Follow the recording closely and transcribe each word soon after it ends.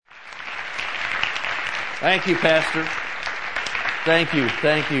Thank you, Pastor. Thank you.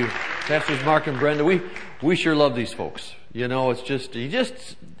 Pastors Mark and Brenda, we sure love these folks. You know, it's just,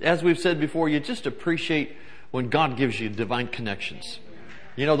 as we've said before, you just appreciate when God gives you divine connections.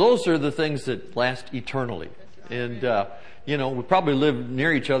 You know, those are the things that last eternally. And, you know, we probably live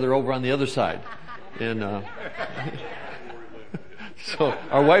near each other over on the other side. And, so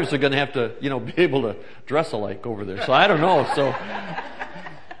our wives are going to have to, you know, be able to dress alike over there. So I don't know. So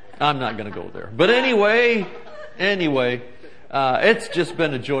I'm not going to go there. But anyway, it's just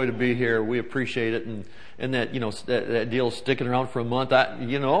been a joy to be here. We appreciate it. And that, you know, that deal sticking around for a month,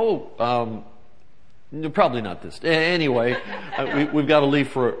 probably not this. Anyway, we've got to leave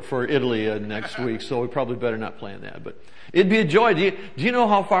for Italy next week, so we probably better not plan that. But it'd be a joy. Do you know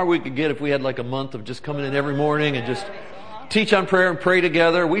how far we could get if we had like a month of just coming in every morning and just teach on prayer and pray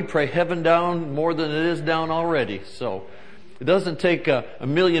together? We'd pray heaven down more than it is down already. So it doesn't take a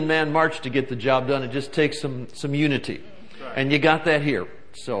million-man march to get the job done. It just takes some unity. And you got that here.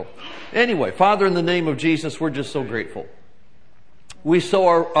 So anyway, Father, in the name of Jesus, we're just so grateful. We're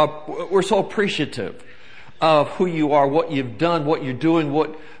so appreciative of who you are, what you've done, what you're doing,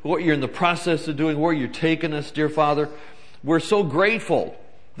 what you're in the process of doing, where you're taking us, dear Father. We're so grateful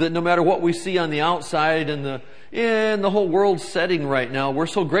that no matter what we see on the outside and in the whole world setting right now, we're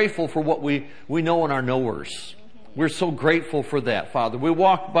so grateful for what we know in our knowers. We're so grateful for that, Father. We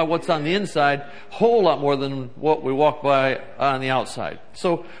walk by what's on the inside a whole lot more than what we walk by on the outside.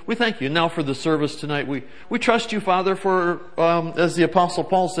 So we thank you. Now for the service tonight, we trust you, Father, for, as the Apostle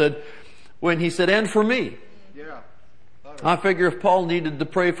Paul said, when he said, and for me. Yeah. I figure if Paul needed to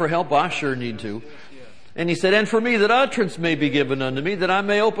pray for help, I sure need to. And he said, and for me, that utterance may be given unto me, that I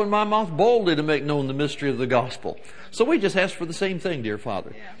may open my mouth boldly to make known the mystery of the gospel. So we just ask for the same thing, dear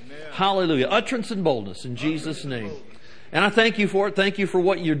Father. Yeah. Hallelujah. Utterance and boldness in Jesus' name. And I thank you for it. Thank you for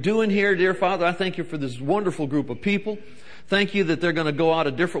what you're doing here, dear Father. I thank you for this wonderful group of people. Thank you that they're going to go out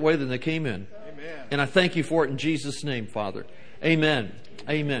a different way than they came in. Amen. And I thank you for it in Jesus' name, Father. Amen.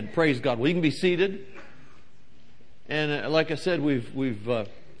 Amen. Praise God. Well, you can be seated. And like I said, we've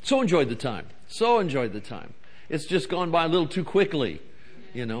so enjoyed the time. So enjoyed the time. It's just gone by a little too quickly,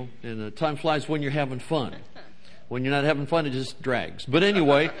 you know, and time flies when you're having fun. When you're not having fun, it just drags. But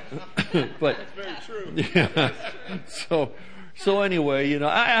anyway, but that's very true. Yeah. So anyway, you know,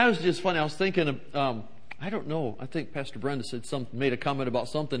 I was just funny. I was thinking of, I don't know. I think Pastor Brenda made a comment about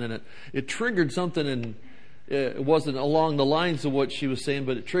something, and it triggered something, and it wasn't along the lines of what she was saying,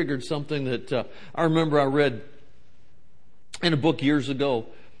 but it triggered something that I remember I read in a book years ago.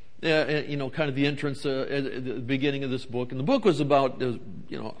 You know, kind of the entrance at the beginning of this book, and the book was about, you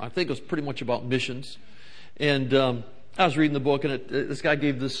know, I think it was pretty much about missions. And I was reading the book, and this guy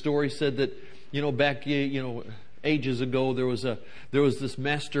gave this story. Said that, you know, back, you know, ages ago, there was this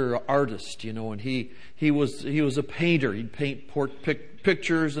master artist, you know, and he was a painter. He'd paint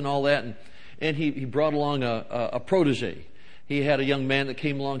pictures and all that, and he brought along a protege. He had a young man that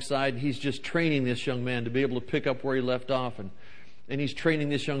came alongside. And he's just training this young man to be able to pick up where he left off, and he's training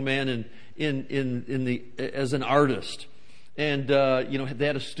this young man as an artist. And you know, they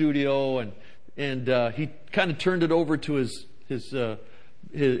had a studio, and he kind of turned it over to his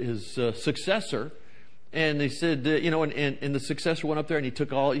successor. And they said, you know, and the successor went up there, and he took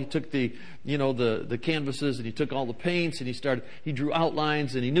the, you know, the canvases, and he took all the paints, and he drew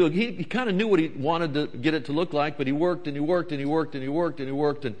outlines, and he kind of knew what he wanted to get it to look like, but he worked and he worked and he worked and he worked and he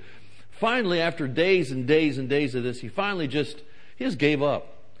worked, and finally, after days and days and days of this, he just gave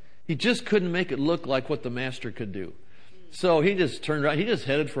up. He just couldn't make it look like what the master could do. So he just turned around. He just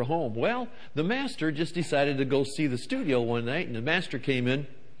headed for home. Well, the master just decided to go see the studio one night, and the master came in,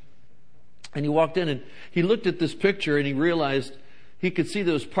 and he walked in, and he looked at this picture, and he realized he could see that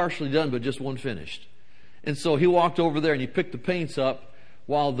it was partially done, but just one finished. And so he walked over there, and he picked the paints up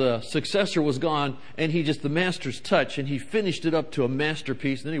while the successor was gone, and the master's touch, and he finished it up to a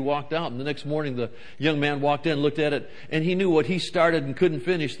masterpiece. And then he walked out, and the next morning the young man walked in, looked at it, and he knew what he started and couldn't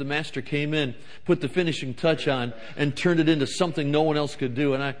finish. The master came in, put the finishing touch on, and turned it into something no one else could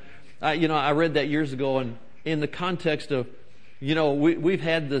do. And I read that years ago, and in the context of, you know, we've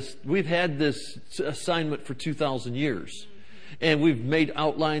had this assignment for 2,000 years. And we've made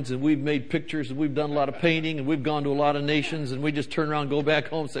outlines, and we've made pictures, and we've done a lot of painting, and we've gone to a lot of nations, and we just turn around and go back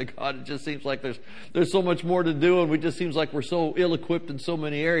home and say, God, it just seems like there's so much more to do, and it just seems like we're so ill-equipped in so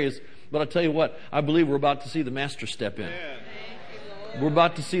many areas. But I'll tell you what, I believe we're about to see the master step in. We're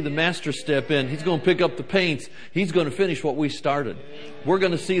about to see the master step in. He's going to pick up the paints. He's going to finish what we started. We're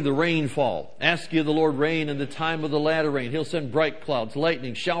going to see the rain fall. Ask ye the Lord rain in the time of the latter rain. He'll send bright clouds,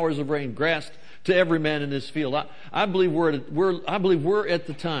 lightning, showers of rain, grass to every man in his field. I believe we're at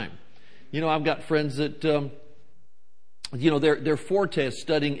the time I've got friends that, their forte is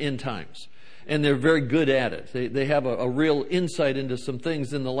studying end times. And they're very good at it. They have a real insight into some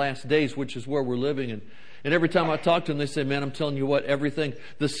things in the last days, which is where we're living. And every time I talk to them, they say, man, I'm telling you what, everything,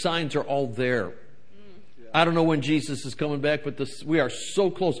 the signs are all there. I don't know when Jesus is coming back, but we are so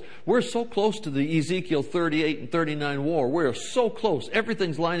close. We're so close to the Ezekiel 38 and 39 war. We're so close.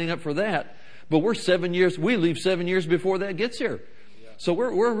 Everything's lining up for that. But we leave 7 years before that gets here. So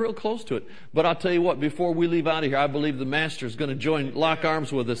we're real close to it. But I'll tell you what, before we leave out of here, I believe the Master is going to lock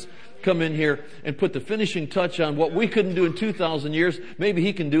arms with us, come in here and put the finishing touch on what we couldn't do in 2,000 years. Maybe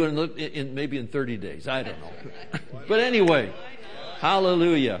He can do it maybe in 30 days. I don't know. But anyway,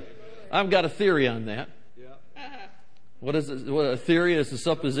 hallelujah. I've got a theory on that. What is it? What a theory is a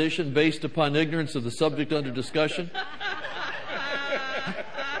supposition based upon ignorance of the subject under discussion.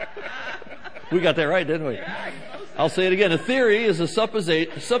 We got that right, didn't we? I'll say it again. A theory is a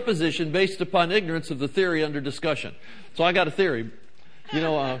supposition based upon ignorance of the theory under discussion. So I got a theory.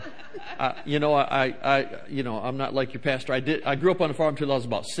 I'm not like your pastor. I grew up on a farm till I was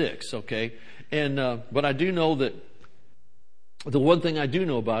about 6. Okay, but I do know that the one thing I do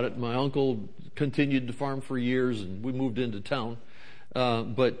know about it. My uncle continued to farm for years, and we moved into town.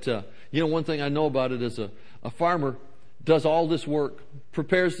 But one thing I know about it is a farmer does all this work,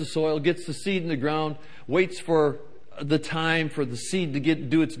 prepares the soil, gets the seed in the ground, waits for the time for the seed to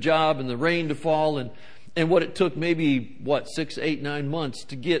do its job and the rain to fall, and what it took maybe 6, 8, 9 months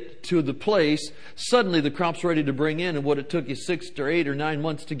to get to the place, suddenly the crop's ready to bring in, and what it took you 6 or 8 or 9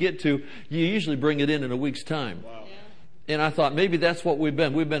 months to get to, you usually bring it in a week's time. Wow. And I thought maybe that's what we've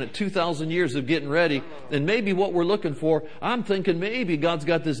been. We've been at 2,000 years of getting ready. And maybe what we're looking for, I'm thinking maybe God's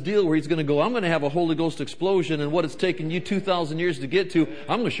got this deal where He's going to go, I'm going to have a Holy Ghost explosion. And what it's taken you 2,000 years to get to,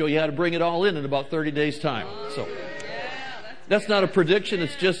 I'm going to show you how to bring it all in about 30 days' time. So that's not a prediction.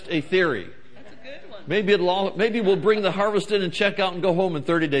 It's just a theory. That's a good one. Maybe we'll bring the harvest in and check out and go home in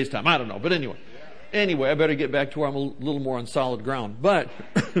 30 days' time. I don't know. But anyway, I better get back to where I'm a little more on solid ground. But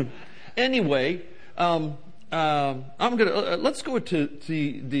anyway, let's go to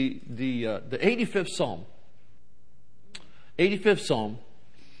the 85th Psalm. 85th Psalm,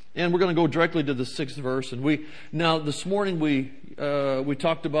 and we're going to go directly to the 6th verse. And this morning we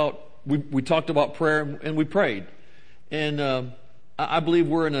talked about prayer and we prayed, and I believe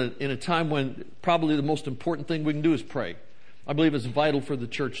we're in a time when probably the most important thing we can do is pray. I believe it's vital for the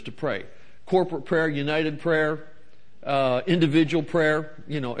church to pray. Corporate prayer, united prayer, individual prayer.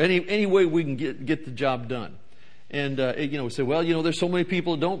 Any way we can get the job done. And, we say, there's so many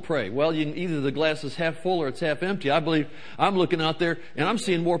people that don't pray. Well, either the glass is half full or it's half empty. I believe I'm looking out there and I'm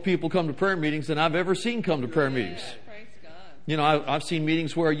seeing more people come to prayer meetings than I've ever seen come to prayer meetings. Praise God. I've seen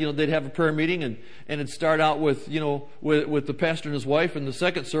meetings where, they'd have a prayer meeting and it'd start out with with the pastor and his wife, and the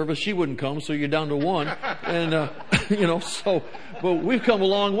second service, she wouldn't come, so you're down to one. And, but we've come a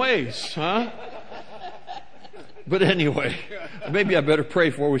long ways, huh? But anyway, maybe I better pray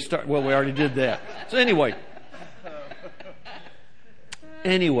before we start. Well, we already did that. So anyway,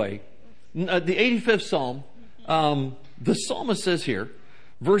 the 85th Psalm, the psalmist says here,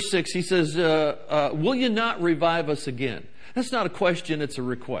 verse 6, he says, will you not revive us again? That's not a question, it's a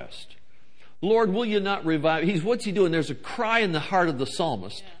request. Lord, will you not revive? What's he doing? There's a cry in the heart of the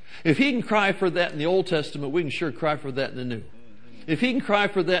psalmist. Yeah. If he can cry for that in the Old Testament, we can sure cry for that in the New. If he can cry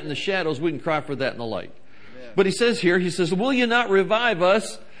for that in the shadows, we can cry for that in the light. Yeah. But he says, will you not revive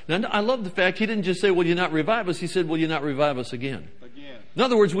us? Now, I love the fact he didn't just say, will you not revive us? He said, will you not revive us again? In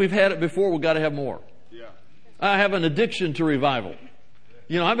other words, we've had it before, we've got to have more. Yeah. I have an addiction to revival.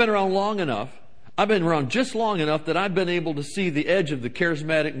 I've been around long enough. I've been around just long enough that I've been able to see the edge of the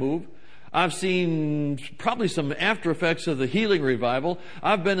charismatic move. I've seen probably some after effects of the healing revival.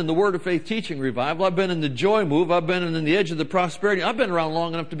 I've been in the Word of Faith teaching revival. I've been in the joy move. I've been in the edge of the prosperity. I've been around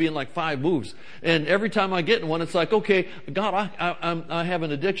long enough to be in like 5 moves. And every time I get in one, it's like, okay, God, I have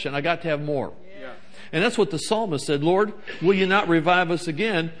an addiction. I got to have more. Yeah. And that's what the psalmist said. Lord, will you not revive us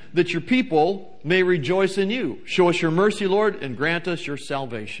again, that your people may rejoice in you? Show us your mercy, Lord, and grant us your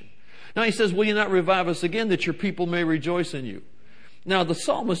salvation. Now he says, will you not revive us again, that your people may rejoice in you? Now the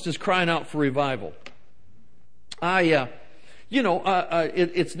psalmist is crying out for revival.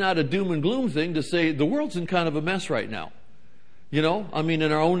 It's not a doom and gloom thing to say the world's in kind of a mess right now. In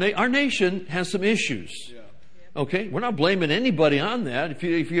our nation has some issues. Okay, we're not blaming anybody on that.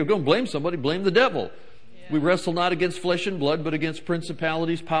 If you're going to blame somebody, blame the devil. We wrestle not against flesh and blood, but against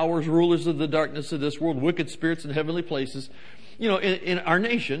principalities, powers, rulers of the darkness of this world, wicked spirits in heavenly places. In our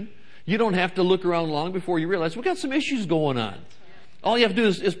nation, you don't have to look around long before you realize we've got some issues going on. All you have to do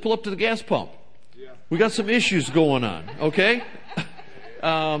is pull up to the gas pump. We got some issues going on, okay?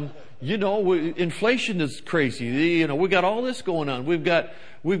 Inflation is crazy. We got all this going on. We've got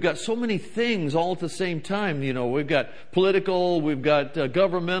so many things all at the same time. We've got political, we've got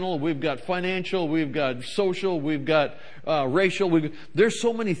governmental, we've got financial, we've got social, we've got racial. There's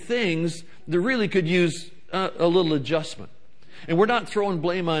so many things that really could use a little adjustment. And we're not throwing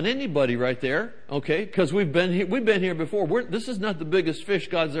blame on anybody right there, okay? Because we've been here before. This is not the biggest fish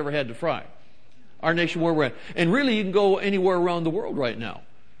God's ever had to fry. Our nation where we're at. And really, you can go anywhere around the world right now.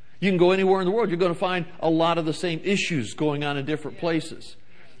 You can go anywhere in the world. You're going to find a lot of the same issues going on in different places.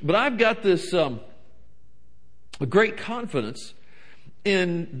 But I've got this a great confidence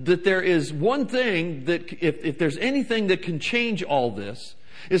in that there is one thing that if there's anything that can change all this,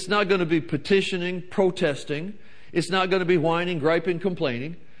 it's not going to be petitioning, protesting. It's not going to be whining, griping,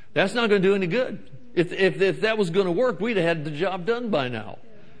 complaining. That's not going to do any good. If that was going to work, we'd have had the job done by now.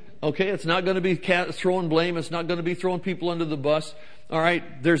 Okay, it's not going to be throwing blame. It's not going to be throwing people under the bus. All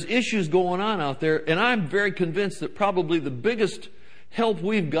right, there's issues going on out there, and I'm very convinced that probably the biggest help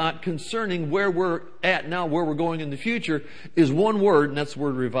we've got concerning where we're at now, where we're going in the future, is one word, and that's the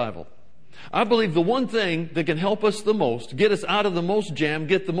word revival. I believe the one thing that can help us the most, get us out of the most jam,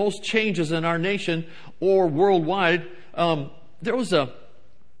 get the most changes in our nation or worldwide, there's a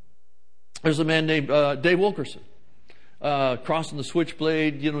man named Dave Wilkerson. Crossing the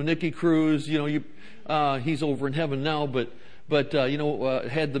Switchblade, Nicky Cruz, he's over in heaven now, but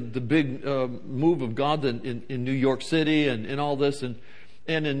had the big move of God in New York City and all this, and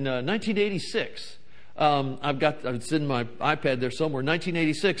in 1986, it's in my iPad there somewhere.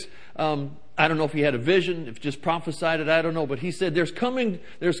 1986, I don't know if he had a vision, if just prophesied it, I don't know, but he said there's coming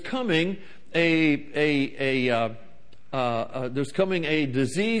a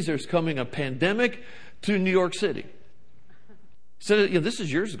disease, there's coming a pandemic to New York City. So, this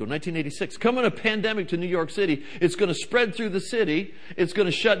is years ago, 1986. Coming a pandemic to New York City. It's going to spread through the city. It's going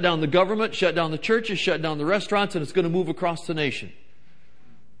to shut down the government, shut down the churches, shut down the restaurants, and it's going to move across the nation.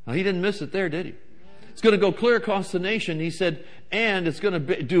 Now, he didn't miss it there, did he? It's going to go clear across the nation, he said, and it's going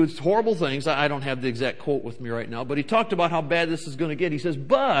to do horrible things. I don't have the exact quote with me right now, but he talked about how bad this is going to get. He says,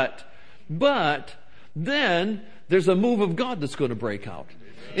 but then there's a move of God that's going to break out.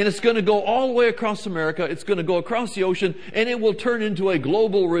 And it's going to go all the way across America. It's going to go across the ocean, and it will turn into a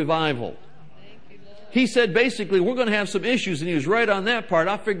global revival. He said basically we're going to have some issues, and he was right on that part.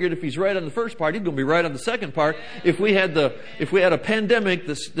 I figured if he's right on the first part, he's going to be right on the second part. If we had a pandemic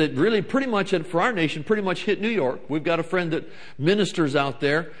that really pretty much for our nation pretty much hit New York. We've got a friend that ministers out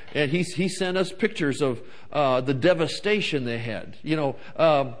there, and he sent us pictures of the devastation they had.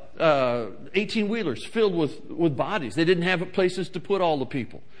 18-wheelers filled with bodies. They didn't have places to put all the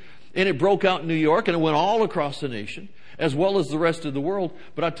people. And it broke out in New York, and it went all across the nation, as well as the rest of the world.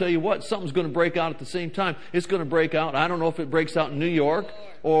 But I tell you what, something's going to break out at the same time. It's going to break out. I don't know if it breaks out in New York,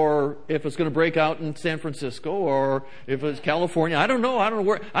 or if it's going to break out in San Francisco, or if it's California. I don't know. I don't know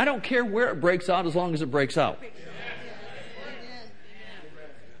where. I don't care where it breaks out as long as it breaks out.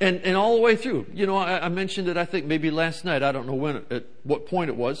 And all the way through. I mentioned it, I think, maybe last night. I don't know at what point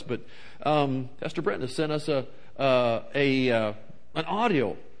it was, but Pastor Brent has sent us an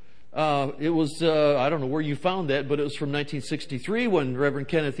audio. It was, I don't know where you found that, but it was from 1963 when Reverend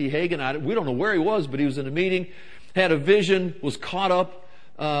Kenneth E. Hagin, we don't know where he was, but he was in a meeting, had a vision, was caught up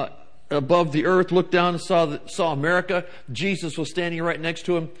above the earth, looked down and saw America. Jesus was standing right next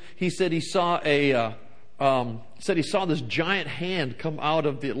to him. He said he saw this giant hand come out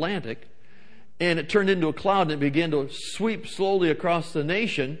of the Atlantic, and it turned into a cloud, and it began to sweep slowly across the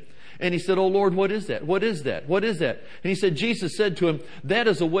nation. And he said, "Oh Lord, what is that? What is that? What is that?" And he said, Jesus said to him, "That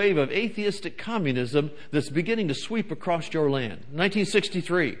is a wave of atheistic communism that's beginning to sweep across your land."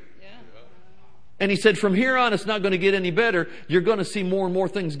 1963. And he said, from here on, it's not going to get any better. You're going to see more and more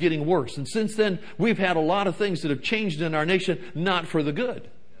things getting worse. And since then, we've had a lot of things that have changed in our nation, not for the good.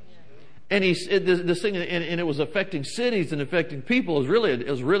 And this thing, and it was affecting cities and affecting people. It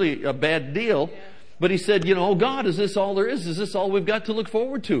was really a bad deal. But he said, oh God, is this all there is? Is this all we've got to look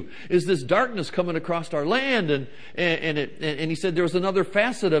forward to? Is this darkness coming across our land? And he said there was another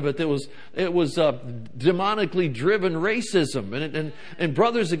facet of it that was demonically driven racism and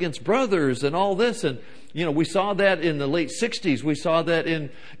brothers against brothers and all this. And we saw that in the late 60s. We saw that in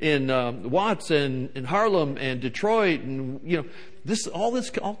Watts and in Harlem and Detroit, and this all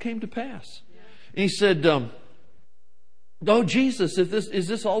came to pass. And he said, "Oh Jesus, is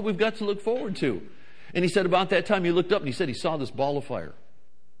this all we've got to look forward to?" And he said about that time he looked up and he said he saw this ball of fire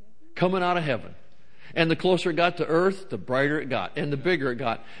coming out of heaven. And the closer it got to Earth, the brighter it got, and the bigger it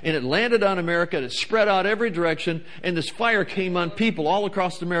got. And it landed on America, and it spread out every direction, and this fire came on people all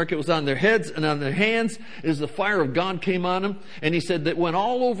across America. It was on their heads and on their hands as the fire of God came on them. And he said that went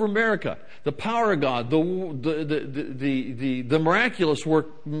all over America. The power of God, the miraculous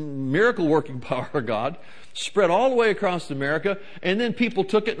work, miracle working power of God spread all the way across America, and then people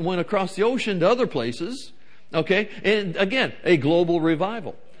took it and went across the ocean to other places. Okay? And again, a global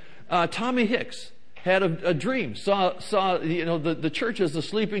revival. Tommy Hicks had a dream, saw the church as a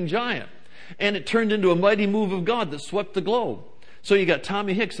sleeping giant. And it turned into a mighty move of God that swept the globe. So you got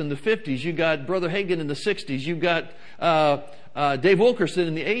Tommy Hicks in the 50s, you got Brother Hagin in the 60s, you got Dave Wilkerson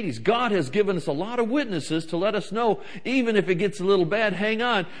in the 80s. God has given us a lot of witnesses to let us know, even if it gets a little bad, hang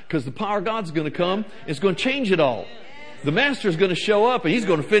on, because the power of God's going to come. It's going to change it all. The Master's going to show up and He's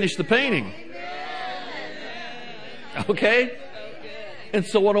going to finish the painting. Okay? And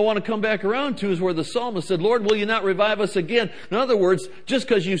so what I want to come back around to is where the psalmist said, Lord, will you not revive us again? In other words, just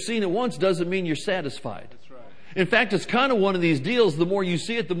because you've seen it once doesn't mean you're satisfied. That's right. In fact, it's kind of one of these deals, the more you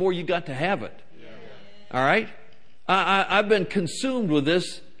see it, the more you got to have it. Yeah. All right? I've been consumed with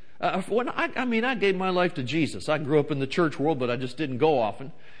this. I gave my life to Jesus. I grew up in the church world, but I just didn't go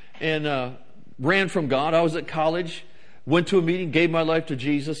often. And ran from God. I was at college, went to a meeting, gave my life to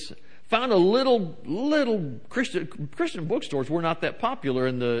Jesus. Found a little Christian bookstores were not that popular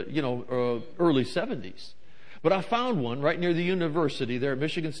in the early 70s, but I found one right near the university there at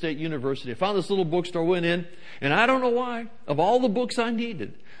Michigan State University. I found this little bookstore, went in, and I don't know why. Of all the books I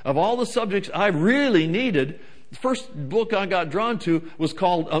needed, of all the subjects I really needed, the first book I got drawn to was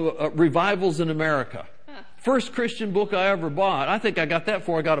called Revivals in America. First Christian book I ever bought. I think I got that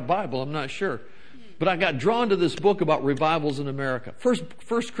before I got a Bible. I'm not sure. But I got drawn to this book about revivals in America.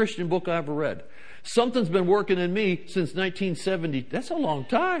 First Christian book I ever read. Something's been working in me since 1970. That's a long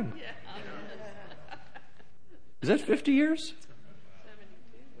time. Is that 50 years?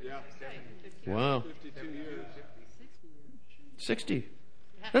 Yeah. Wow. 52 years. 60.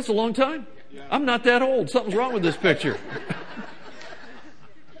 That's a long time. I'm not that old. Something's wrong with this picture.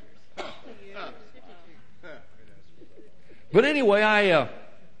 But anyway,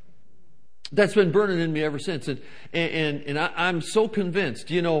 that's been burning in me ever since. And I'm so convinced,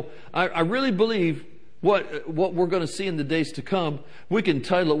 I really believe what we're going to see in the days to come, we can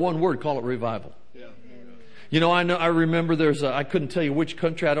title it one word, call it revival. Yeah. I remember I couldn't tell you which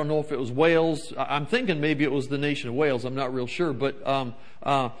country, I don't know if it was Wales. I'm thinking maybe it was the nation of Wales, I'm not real sure. But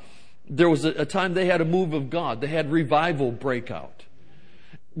there was a time they had a move of God. They had revival break out.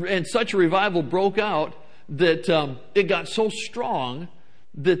 And such a revival broke out that it got so strong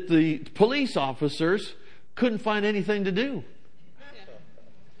that the police officers couldn't find anything to do.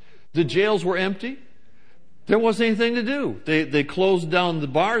 The jails were empty. There wasn't anything to do. They closed down the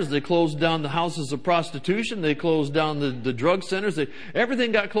bars. They closed down the houses of prostitution. They closed down the drug centers.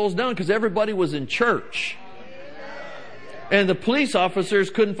 Everything got closed down because everybody was in church. And the police officers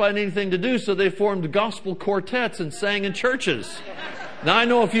couldn't find anything to do, so they formed gospel quartets and sang in churches. Now, I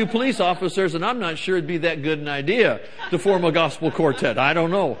know a few police officers, and I'm not sure it'd be that good an idea to form a gospel quartet. I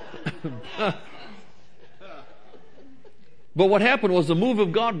don't know. But what happened was the move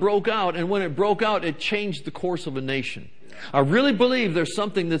of God broke out, and when it broke out, it changed the course of a nation. I really believe there's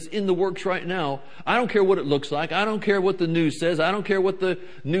something that's in the works right now. I don't care what it looks like. I don't care what the news says. I don't care what the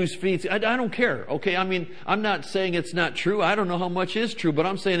news feeds. I don't care. Okay, I'm not saying it's not true. I don't know how much is true, but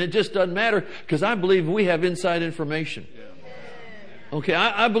I'm saying it just doesn't matter because I believe we have inside information. Okay,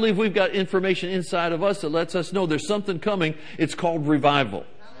 I believe we've got information inside of us that lets us know there's something coming. It's called revival.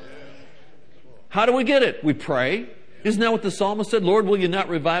 How do we get it? We pray. Isn't that what the psalmist said? Lord, will you not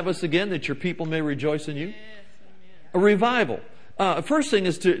revive us again that your people may rejoice in you? A revival. First thing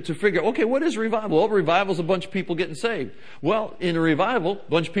is to figure, okay, what is revival? Well, revival is a bunch of people getting saved. Well, in a revival, a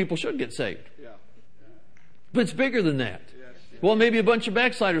bunch of people should get saved. But it's bigger than that. Well, maybe a bunch of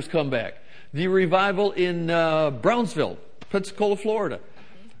backsliders come back. The revival in Brownsville, Pensacola, Florida.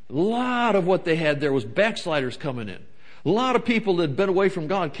 A lot of what they had there was backsliders coming in. A lot of people that had been away from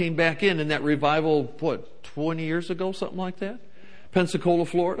God came back in that revival, 20 years ago, something like that? Pensacola,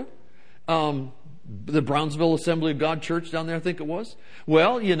 Florida. The Brownsville Assembly of God Church down there, I think it was.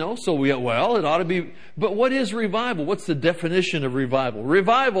 Well, it ought to be. But what is revival? What's the definition of revival?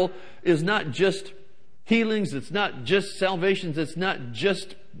 Revival is not just healings. It's not just salvations. It's not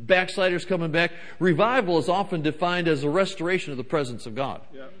just backsliders coming back. Revival is often defined as a restoration of the presence of God.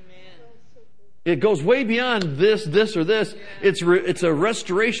 Yeah. It goes way beyond this, or this. It's a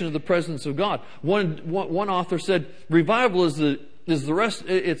restoration of the presence of God. One author said, revival is the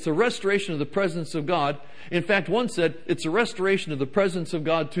it's a restoration of the presence of God. In fact, one said it's a restoration of the presence of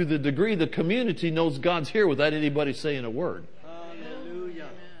God to the degree the community knows God's here without anybody saying a word. Hallelujah.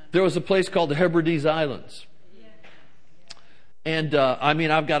 There was a place called the Hebrides Islands. And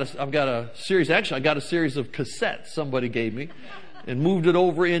I've got a series. Actually, I got a series of cassettes somebody gave me, and moved it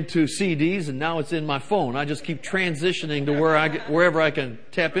over into CDs, and now it's in my phone. I just keep transitioning to wherever I can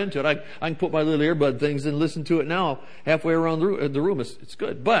tap into it. I can put my little earbud things and listen to it now halfway around the room. It's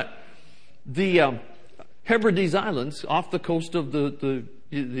good. But the Hebrides Islands, off the coast of the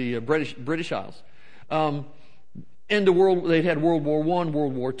British Isles. In the world, they'd had World War I,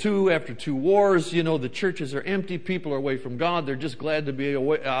 World War II. After 2 wars, the churches are empty. People are away from God. They're just glad to be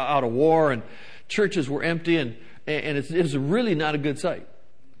out of war. And churches were empty, and it's really not a good sight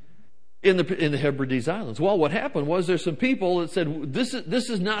in the Hebrides Islands. Well, what happened was there's some people that said, this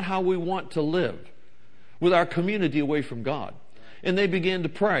is not how we want to live with our community away from God. And they began to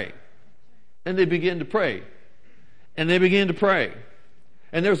pray. And they began to pray. And they began to pray.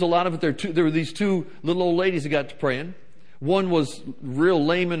 And there was a lot of it there. There were these 2 little old ladies that got to praying. One was real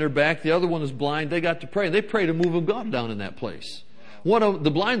lame in her back. The other one was blind. They got to pray. They prayed a move of God down in that place. One of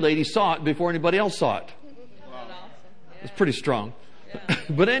the blind ladies saw it before anybody else saw it. It's pretty strong. Yeah.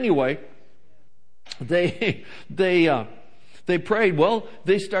 But anyway, they prayed. Well,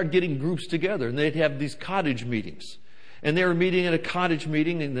 they started getting groups together, and they'd have these cottage meetings. And they were meeting at a cottage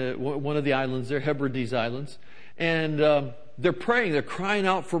meeting in one of the islands there, Hebrides Islands. And they're praying. They're crying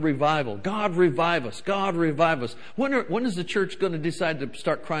out for revival. God, revive us. God, revive us. When is the church going to decide to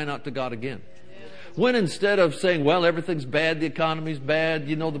start crying out to God again? When instead of saying, well, everything's bad, the economy's bad,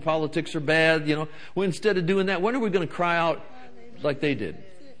 the politics are bad, when instead of doing that, when are we going to cry out like they did?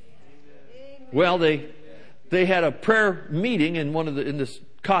 Well, they had a prayer meeting in this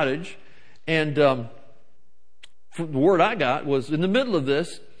cottage, and the word I got was in the middle of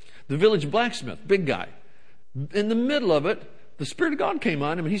this, the village blacksmith, big guy, in the middle of it, the Spirit of God came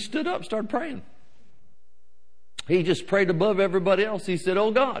on him, and he stood up, started praying. He just prayed above everybody else. He said,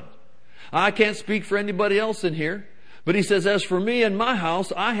 oh God, I can't speak for anybody else in here, but he says, as for me and my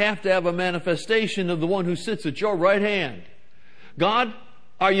house, I have to have a manifestation of the one who sits at your right hand. God,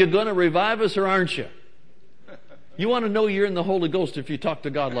 are you going to revive us or aren't you? You want to know you're in the Holy Ghost if you talk to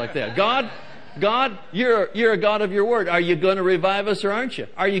God like that. God, you're a God of your word. Are you going to revive us or aren't you?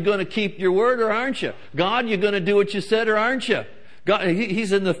 Are you going to keep your word or aren't you? God, you're going to do what you said or aren't you? God,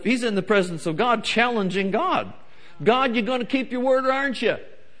 he's in the presence of God, challenging God. God, you're going to keep your word or aren't you?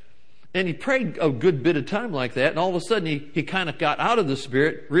 And he prayed a good bit of time like that, and all of a sudden he kind of got out of the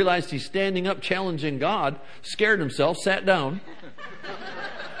Spirit, realized he's standing up challenging God, scared himself, sat down,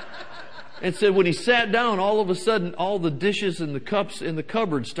 and said when he sat down, all of a sudden all the dishes and the cups in the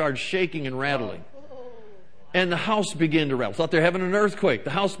cupboard started shaking and rattling. And the house began to rattle. Thought they're having an earthquake. The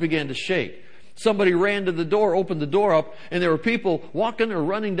house began to shake. Somebody ran to the door, opened the door up, and there were people walking or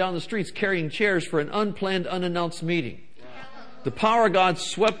running down the streets carrying chairs for an unplanned, unannounced meeting. The power of God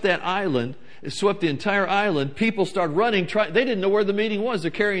swept that island. It swept the entire island. People started running. They didn't know where the meeting was.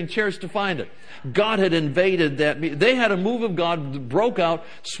 They're carrying chairs to find it. God had invaded that meeting. They had a move of God that broke out,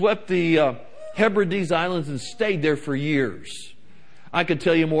 swept the Hebrides Islands, and stayed there for years. I could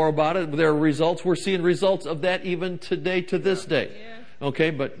tell you more about it. There are results. We're seeing results of that even today, to this day. Okay,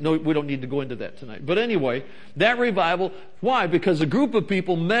 but no, we don't need to go into that tonight. But anyway, that revival, why? Because a group of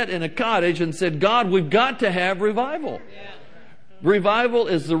people met in a cottage and said, God, we've got to have revival. Revival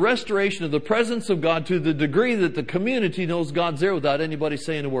is the restoration of the presence of God to the degree that the community knows God's there without anybody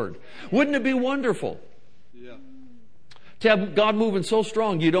saying a word. Wouldn't it be wonderful? Yeah. To have God moving so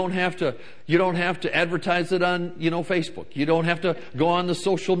strong, you don't have to advertise it on, Facebook. You don't have to go on the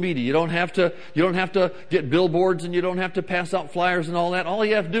social media. You don't have to get billboards, and you don't have to pass out flyers and all that. All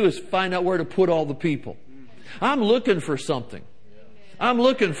you have to do is find out where to put all the people. I'm looking for something. I'm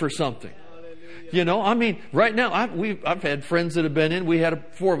looking for something. Right now, I've had friends that have been in.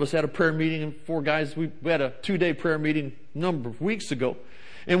 4 of us had a prayer meeting, and 4 guys, we had a 2-day prayer meeting a number of weeks ago.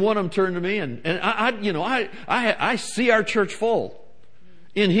 And one of them turned to me, and I see our church full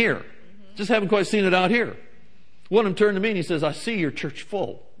in here. Just haven't quite seen it out here. One of them turned to me and he says, I see your church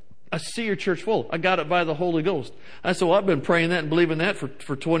full. I see your church full. I got it by the Holy Ghost. I said, well, I've been praying that and believing that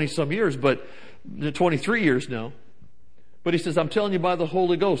for 20 some years, but 23 years now. But he says, I'm telling you by the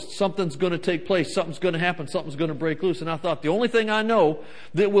Holy Ghost, something's going to take place. Something's going to happen. Something's going to break loose. And I thought, the only thing I know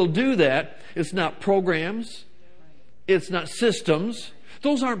that will do that, it's not programs. It's not systems.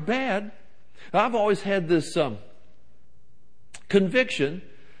 Those aren't bad. I've always had this conviction.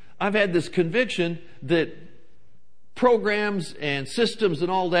 I've had this conviction that programs and systems and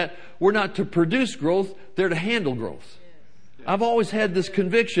all that were not to produce growth. They're to handle growth. I've always had this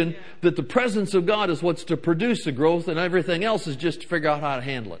conviction that the presence of God is what's to produce the growth, and everything else is just to figure out how to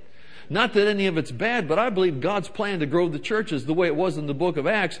handle it. Not that any of it's bad, but I believe God's plan to grow the church is the way it was in the book of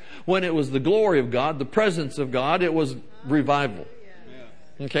Acts, when it was the glory of God, the presence of God, it was revival.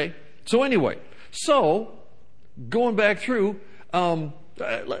 Okay? So anyway, going back through,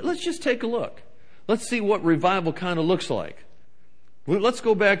 let's just take a look. Let's see what revival kind of looks like. Let's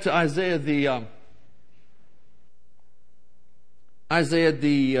go back to Isaiah the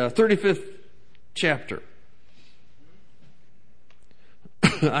 35th chapter.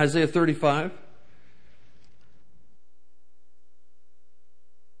 Isaiah 35.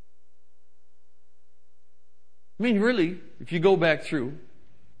 I mean, really, if you go back through,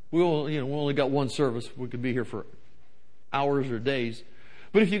 we only got one service. We could be here for hours or days.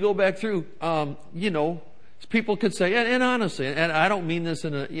 But if you go back through, people could say, and honestly, and I don't mean this I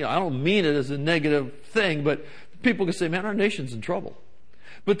don't mean it as a negative thing, but people could say, man, our nation's in trouble.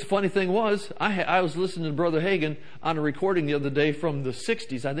 But the funny thing was, I was listening to Brother Hagin on a recording the other day from the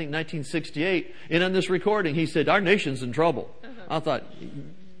 60s, I think 1968, and on this recording he said, our nation's in trouble. I thought,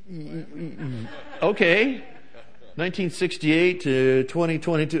 okay, 1968 to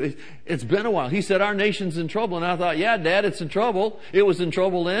 2022, it's been a while. He said, our nation's in trouble, and I thought, yeah, Dad, it's in trouble. It was in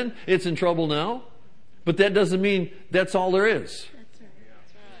trouble then, it's in trouble now. But that doesn't mean that's all there is.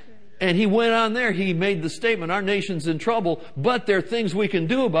 And he went on there, he made the statement, our nation's in trouble, but there are things we can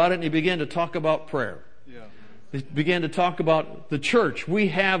do about it, and he began to talk about prayer. Yeah. He began to talk about the church. We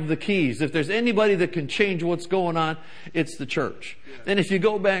have the keys. If there's anybody that can change what's going on, it's the church. Yeah. And if you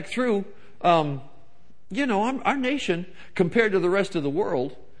go back through, our nation, compared to the rest of the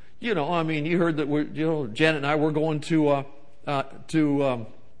world, you heard that Janet and I, we're going to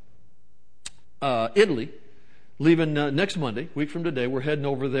Italy. Leaving next Monday, week from today, we're heading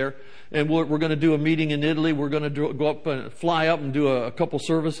over there, and we're going to do a meeting in Italy. We're going to go up and fly up and do a couple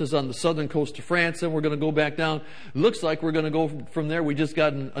services on the southern coast of France, and we're going to go back down. Looks like we're going to go from there. We just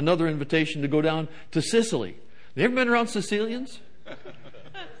got another invitation to go down to Sicily. You ever been around Sicilians?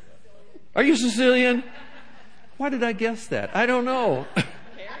 Are you Sicilian? Why did I guess that? I don't know. Carrie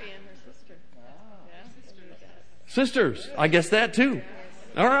and her sister. Sisters, I guess that too.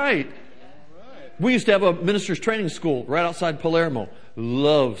 All right. We used to have a minister's training school right outside Palermo.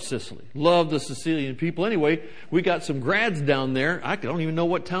 Love Sicily. Love the Sicilian people. Anyway, we got some grads down there. I don't even know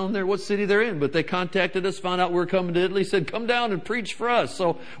what city they're in, but they contacted us, found out we were coming to Italy, said, come down and preach for us.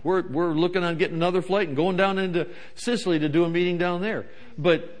 So we're looking on getting another flight and going down into Sicily to do a meeting down there.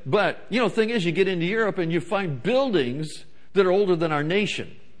 But the thing is, you get into Europe and you find buildings that are older than our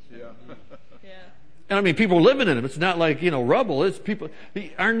nation. And people are living in them. It's not like, rubble. It's people.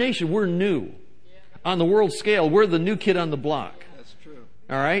 Our nation, we're new. On the world scale, we're the new kid on the block. That's true.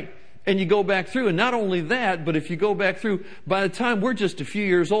 All right? And you go back through, and not only that, but if you go back through, by the time we're just a few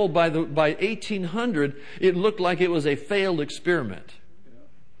years old, by 1800, it looked like it was a failed experiment.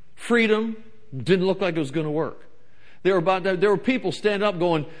 Freedom didn't look like it was going to work. There were people standing up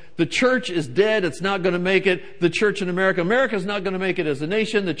going, the church is dead, it's not going to make it. The church in America's not going to make it as a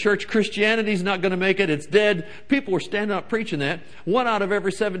nation. The church, Christianity's not going to make it, it's dead. People were standing up preaching that. 1 out of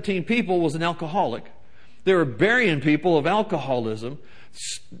every 17 people was an alcoholic. They were burying people of alcoholism.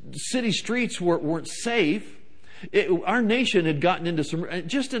 City streets weren't safe. Our nation had gotten into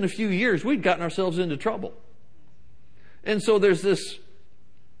just in a few years, we'd gotten ourselves into trouble. And so there's this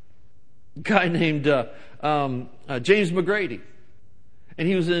guy named James McGrady, and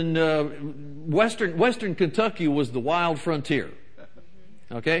he was in Western Kentucky was the wild frontier.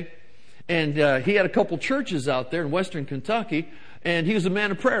 Okay, and he had a couple churches out there in Western Kentucky, and he was a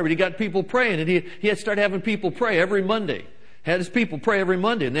man of prayer. But he got people praying, and he had started having people pray every Monday. Had his people pray every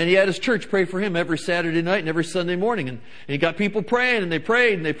Monday, and then he had his church pray for him every Saturday night and every Sunday morning. And he got people praying, and they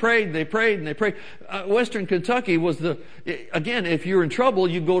prayed, and they prayed, and they prayed, and they prayed. Western Kentucky was again, if you're in trouble,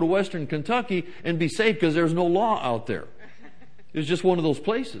 you go to Western Kentucky and be safe because there's no law out there. It was just one of those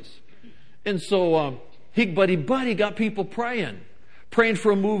places. And so, he got people praying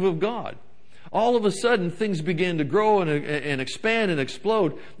for a move of God. All of a sudden, things began to grow and expand and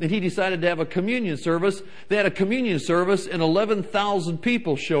explode. And he decided to have a communion service. They had a communion service, and 11,000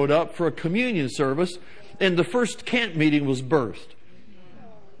 people showed up for a communion service. And the first camp meeting was birthed.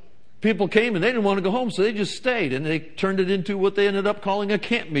 People came, and they didn't want to go home, so they just stayed. And they turned it into what they ended up calling a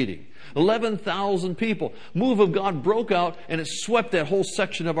camp meeting. 11,000 people. Move of God broke out, and it swept that whole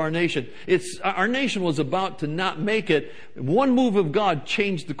section of our nation. Our nation was about to not make it. One move of God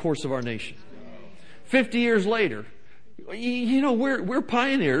changed the course of our nation. 50 years later, we're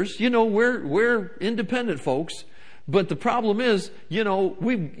pioneers. We're independent folks. But the problem is,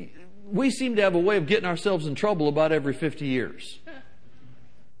 we seem to have a way of getting ourselves in trouble about every 50 years.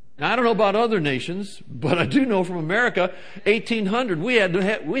 Now, I don't know about other nations, but I do know from America, 1800, we had to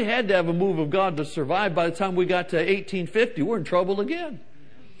have a move of God to survive. By the time we got to 1850, we're in trouble again.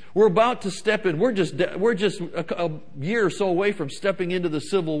 We're about to step in. We're just a year or so away from stepping into the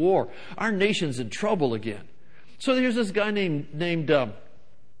Civil War. Our nation's in trouble again. So there's this guy named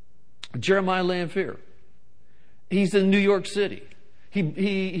Jeremiah Lanphier. He's in New York City.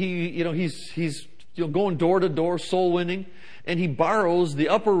 He's going door to door, soul winning, and he borrows the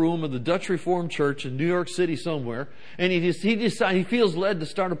upper room of the Dutch Reformed Church in New York City somewhere, and he feels led to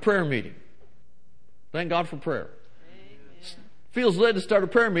start a prayer meeting. Thank God for prayer. Feels led to start a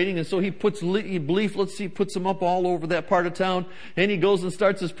prayer meeting, and so he puts leaflets, he puts them up all over that part of town, and he goes and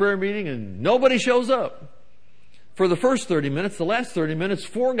starts his prayer meeting, and nobody shows up. For the first 30 minutes, the last 30 minutes,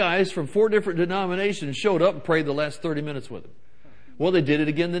 4 guys from 4 different denominations showed up and prayed the last 30 minutes with him. Well, they did it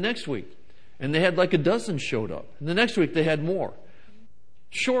again the next week, and they had like a dozen showed up. And the next week they had more.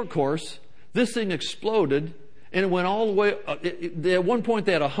 Short course, this thing exploded, and it went all the way. At one point,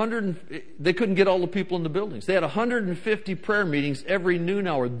 they had they couldn't get all the people in the buildings. They had 150 prayer meetings every noon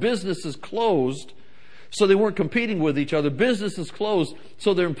hour. Businesses closed, so they weren't competing with each other. Businesses closed,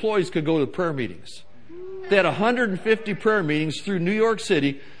 so their employees could go to prayer meetings. They had 150 prayer meetings through New York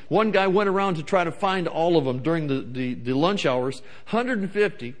City. One guy went around to try to find all of them during the lunch hours.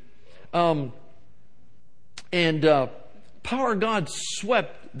 150. Power of God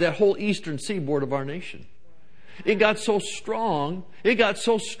swept that whole eastern seaboard of our nation. It got so strong, they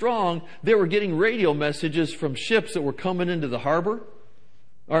were getting radio messages from ships that were coming into the harbor.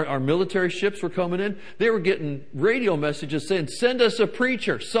 Our military ships were coming in. They were getting radio messages saying, send us a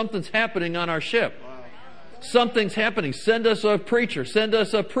preacher. Something's happening on our ship. Something's happening. Send us a preacher. Send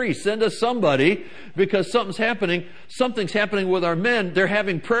us a priest. Send us somebody, because something's happening. Something's happening with our men. They're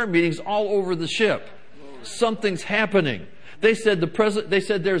having prayer meetings all over the ship. Something's happening. They said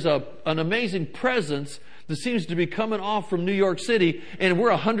there's an amazing presence that seems to be coming off from New York City, and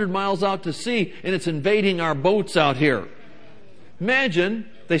we're 100 miles out to sea, and it's invading our boats out here. Imagine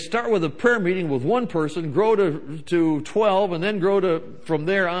they start with a prayer meeting with one person, grow to 12, and then grow from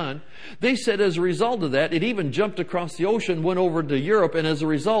there on. They said as a result of that, it even jumped across the ocean, went over to Europe, and as a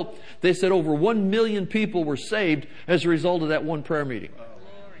result, they said over 1 million people were saved as a result of that one prayer meeting.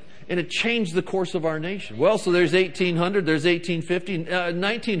 And it changed the course of our nation. Well, so there's 1800, there's 1850,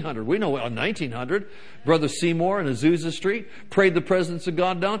 1900. We know 1900. Brother Seymour in Azusa Street prayed the presence of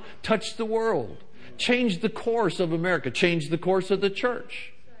God down, touched the world, changed the course of America, changed the course of the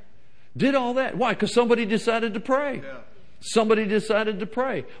church. Did all that. Why? Because somebody decided to pray. Yeah. Somebody decided to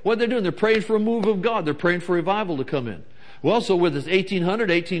pray. What they're doing, they're praying for a move of God. They're praying for revival to come in. Well, so with this 1800,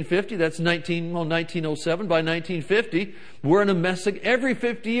 1850, that's 1907. By 1950, we're in a mess. Every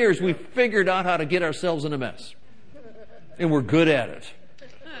 50 years, we figured out how to get ourselves in a mess. And we're good at it.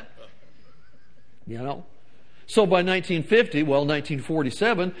 You know? So by 1950,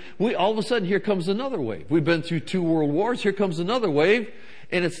 1947, all of a sudden, here comes another wave. We've been through 2 world wars. Here comes another wave,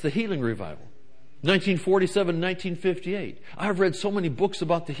 and it's the healing revival. 1947, 1958. I've read so many books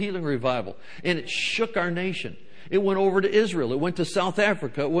about the healing revival, and it shook our nation. It went over to Israel. It went to South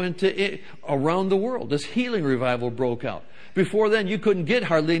Africa. It went to around the world. This healing revival broke out. Before then, you couldn't get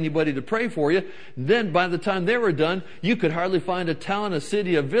hardly anybody to pray for you. Then, by the time they were done, you could hardly find a town, a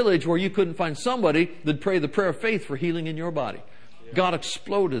city, a village where you couldn't find somebody that'd pray the prayer of faith for healing in your body. God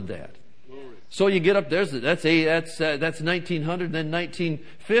exploded that. So you get up there. That's 1900, then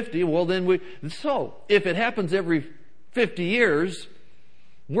 1950. Well, so if it happens every 50 years,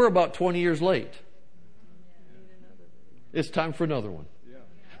 we're about 20 years late. It's time for another one.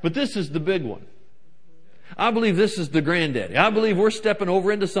 But this is the big one. I believe this is the granddaddy. I believe we're stepping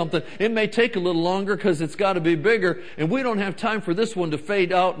over into something. It may take a little longer because it's got to be bigger, and we don't have time for this one to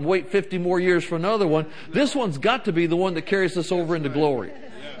fade out and wait 50 more years for another one. This one's got to be the one that carries us over into glory.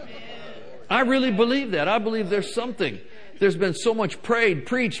 I really believe that. I believe there's something. There's been so much prayed,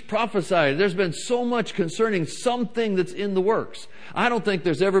 preached, prophesied. There's been so much concerning something that's in the works. I don't think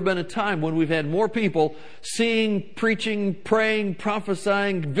there's ever been a time when we've had more people seeing, preaching, praying,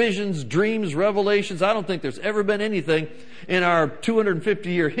 prophesying, visions, dreams, revelations. I don't think there's ever been anything in our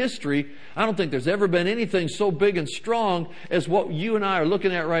 250-year history. I don't think there's ever been anything so big and strong as what you and I are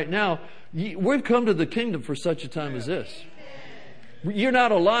looking at right now. We've come to the kingdom for such a time as this. You're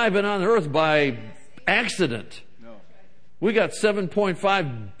not alive and on earth by accident. We got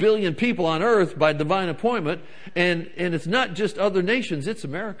 7.5 billion people on earth by divine appointment, and it's not just other nations, it's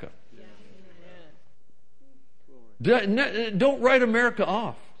America. Don't write America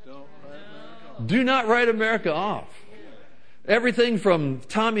off. Do not write America off. Everything from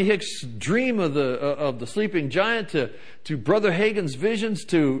Tommy Hicks' dream of the sleeping giant to Brother Hagin's visions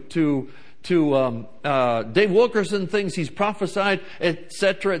to Dave Wilkerson things he's prophesied,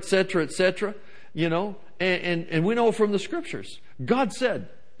 etc., etc., etc. You know, and we know from the scriptures. God said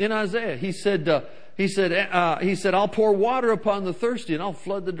in Isaiah, He said, "I'll pour water upon the thirsty, and I'll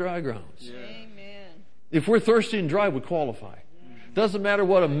flood the dry grounds." Yeah. Amen. If we're thirsty and dry, we qualify. Doesn't matter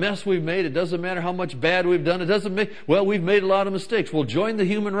what a mess we've made. It doesn't matter how much bad we've done. It doesn't make, well, we've made a lot of mistakes. Well, join the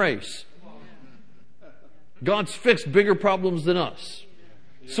human race. God's fixed bigger problems than us.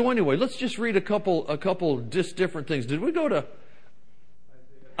 So anyway, let's just read a couple just different things. Did we go to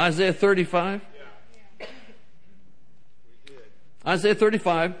Isaiah 35? Isaiah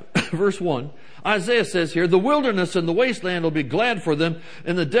 35, verse 1. Isaiah says here, "The wilderness and the wasteland will be glad for them,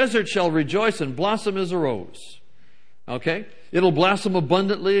 and the desert shall rejoice and blossom as a rose." Okay? It'll blossom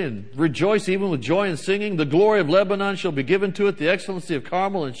abundantly and rejoice even with joy and singing. "The glory of Lebanon shall be given to it, the excellency of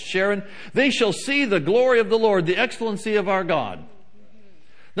Carmel and Sharon. They shall see the glory of the Lord, the excellency of our God."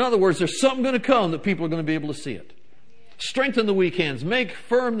 In other words, there's something going to come that people are going to be able to see it. "Strengthen the weak hands, make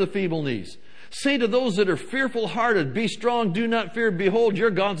firm the feeble knees. Say to those that are fearful hearted, be strong, do not fear. Behold, your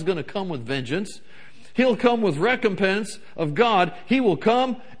God's going to come with vengeance. He'll come with recompense of God. He will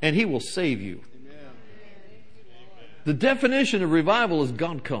come and He will save you." The definition of revival is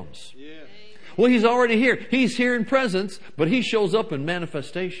God comes. Yes. Well, He's already here. He's here in presence, but He shows up in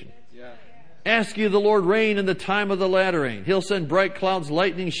manifestation. Yeah. "Ask ye the Lord rain in the time of the latter rain. He'll send bright clouds,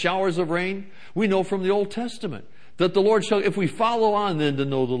 lightning, showers of rain." We know from the Old Testament that the Lord shall, if we follow on then to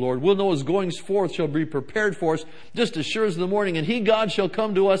know the Lord, we'll know His goings forth shall be prepared for us just as sure as the morning. And He, God, shall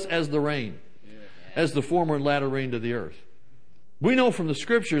come to us as the rain, as the former and latter rain to the earth. We know from the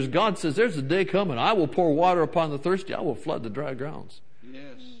scriptures, God says, there's a day coming. I will pour water upon the thirsty. I will flood the dry grounds. Yes.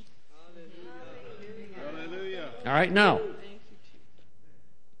 Hallelujah. All right, now.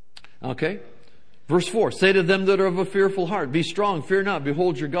 Okay. Verse 4, "Say to them that are of a fearful heart, be strong, fear not.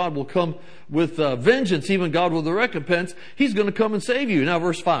 Behold, your God will come with vengeance, even God with a recompense. He's going to come and save you." Now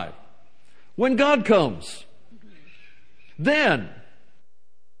verse 5. When God comes, then,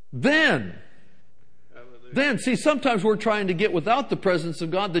 see, sometimes we're trying to get without the presence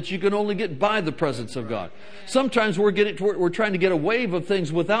of God that you can only get by the presence of God. Sometimes we're trying to get a wave of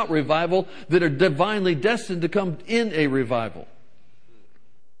things without revival that are divinely destined to come in a revival.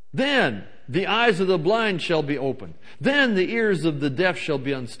 "Then the eyes of the blind shall be opened. Then the ears of the deaf shall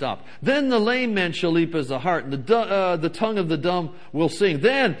be unstopped. Then the lame man shall leap as a hart, and the tongue of the dumb will sing.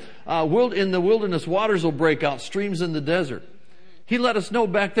 Then in the wilderness waters will break out, streams in the desert." He let us know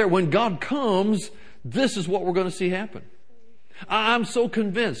back there, when God comes, this is what we're going to see happen. I'm so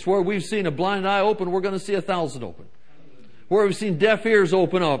convinced, where we've seen a blind eye open, we're going to see 1,000 open. Where we've seen deaf ears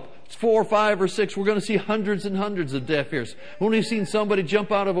open up, 4, 5, or 6, we're going to see hundreds and hundreds of deaf ears. When we've seen somebody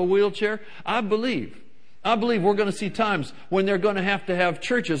jump out of a wheelchair, I believe we're going to see times when they're going to have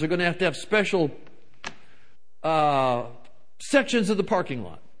churches are going to have special sections of the parking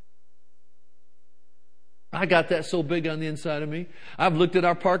lot. I got that so big on the inside of me. I've looked at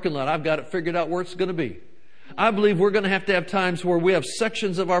our parking lot. I've got it figured out where it's going to be. I believe we're going to have times where we have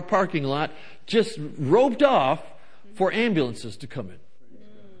sections of our parking lot just roped off for ambulances to come in.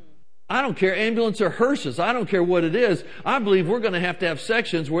 I don't care, ambulance or hearses. I don't care what it is. I believe we're going to have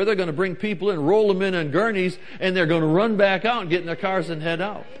sections where they're going to bring people in, roll them in on gurneys, and they're going to run back out and get in their cars and head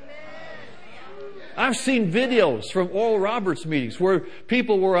out. I've seen videos from Oral Roberts meetings where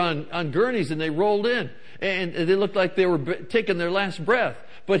people were on gurneys and they rolled in. And they looked like they were taking their last breath.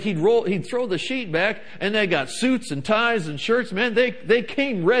 But he'd throw the sheet back, and they got suits and ties and shirts. Man, they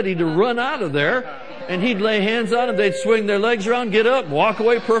came ready to run out of there. And he'd lay hands on them. They'd swing their legs around, get up, and walk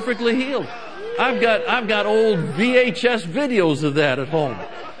away perfectly healed. I've got old VHS videos of that at home.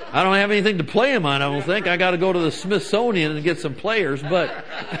 I don't have anything to play them on, I don't think. I got to go to the Smithsonian and get some players, but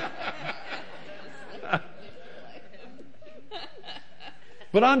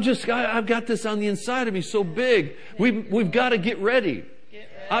But I've got this on the inside of me so big. We've got to get ready.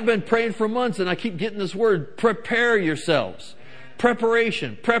 I've been praying for months and I keep getting this word, prepare yourselves.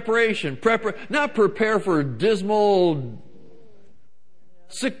 Preparation. Not prepare for dismal,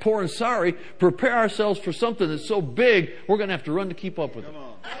 sick, poor, and sorry. Prepare ourselves for something that's so big, we're going to have to run to keep up with it.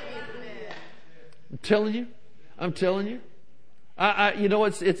 I'm telling you.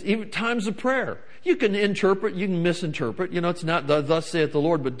 It's even times of prayer. You can interpret, you can misinterpret. It's not thus saith the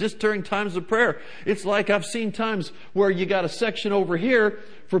Lord, but just during times of prayer, it's like I've seen times where you got a section over here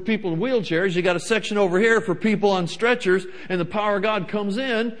for people in wheelchairs, you got a section over here for people on stretchers, and the power of God comes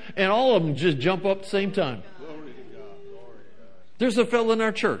in, and all of them just jump up at the same time. There's a fellow in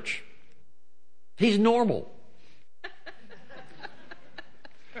our church. He's normal.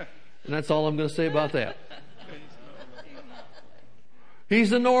 And that's all I'm going to say about that.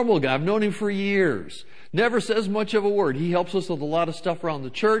 He's a normal guy. I've known him for years. Never says much of a word. He helps us with a lot of stuff around the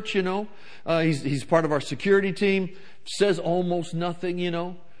church, you know. He's part of our security team. Says almost nothing, you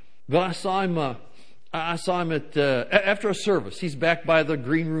know. But I saw him at after a service. He's back by the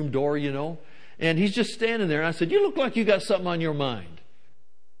green room door, you know. And he's just standing there. And I said, "You look like you got something on your mind."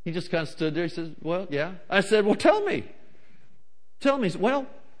 He just kind of stood there. He says, "Well, yeah." I said, "Well, tell me." Tell me. He said, "Well,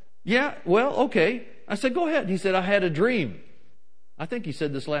 yeah, well, okay." I said, "Go ahead." He said, "I had a dream." I think he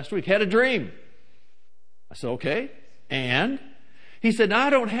said this last week. Had a dream. I said, "Okay." And he said, "Now,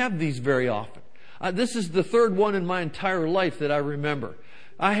 I don't have these very often. This is the third one in my entire life that I remember.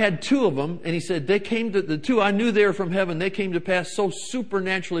 I had two of them." And he said, "They came to the two. I knew they were from heaven. They came to pass so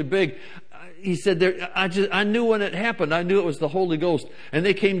supernaturally big." He said, I knew when it happened. I knew it was the Holy Ghost. And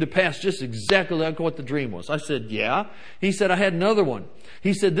they came to pass just exactly like what the dream was. I said, "Yeah." He said, "I had another one."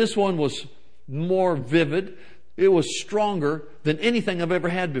 He said, "This one was more vivid. It was stronger than anything I've ever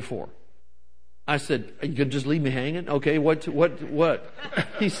had before." I said, "You could just leave me hanging? Okay, what?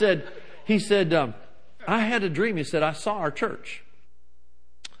 He said, "I had a dream." He said, "I saw our church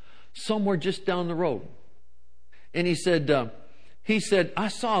somewhere just down the road." And he said, "I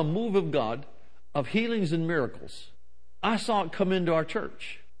saw a move of God of healings and miracles. I saw it come into our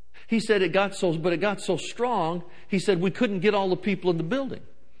church." He said, it got so strong, he said, we couldn't get all the people in the building.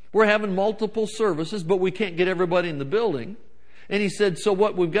 We're having multiple services, but we can't get everybody in the building. And he said, so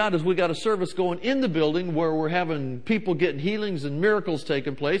what we've got is we got a service going in the building where we're having people getting healings and miracles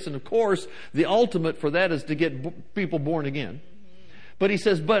taking place. And of course, the ultimate for that is to get people born again. But he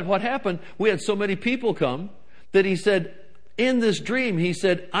says, but what happened, we had so many people come that he said, in this dream, he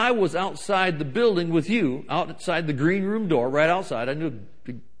said, I was outside the building with you, outside the green room door, right outside. I knew,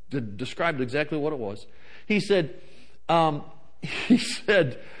 described exactly what it was. He said, I'm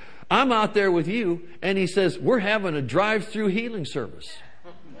out there with you, and he says, we're having a drive-through healing service.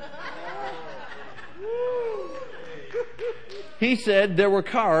 He said there were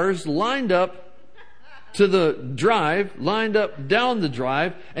cars lined up to the drive, lined up down the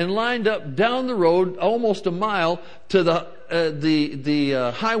drive, and lined up down the road almost a mile to the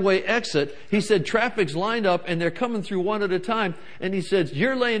highway exit. He said traffic's lined up and they're coming through one at a time. And he says,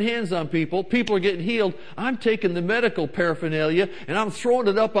 you're laying hands on people. People are getting healed. I'm taking the medical paraphernalia and I'm throwing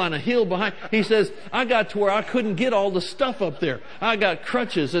it up on a hill behind. He says, I got to where I couldn't get all the stuff up there. I got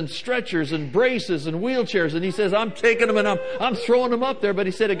crutches and stretchers and braces and wheelchairs. And he says, I'm taking them and I'm throwing them up there. But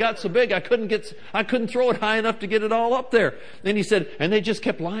he said, it got so big I couldn't throw it high enough to get it all up there. And he said, and they just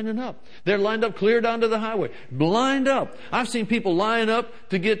kept lining up. They're lined up clear down to the highway. Lined up. I've seen people line up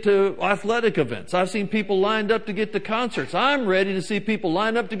to get to athletic events. I've seen people lined up to get to concerts. I'm ready to see people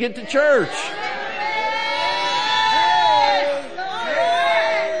line up to get to church.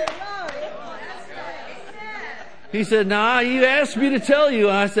 He said, nah, you asked me to tell you.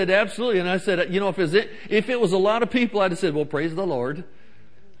 And I said, absolutely. And I said, if it was a lot of people, I'd have said, well, praise the Lord.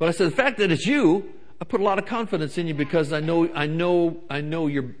 But I said, the fact that it's you, I put a lot of confidence in you because I know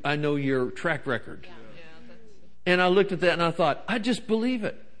your track record. And I looked at that and I thought, I just believe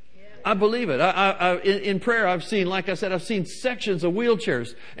it. I believe it. In prayer, I've seen, like I said, I've seen sections of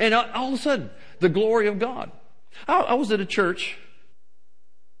wheelchairs. And all of a sudden, the glory of God. I was at a church.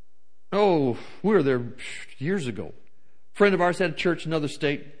 We were there years ago. A friend of ours had a church in another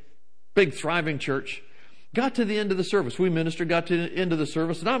state. Big, thriving church. Got to the end of the service. We ministered, got to the end of the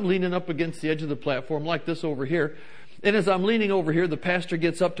service. And I'm leaning up against the edge of the platform like this over here. And as I'm leaning over here, the pastor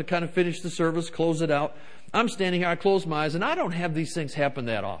gets up to kind of finish the service, close it out. I'm standing here, I close my eyes, and I don't have these things happen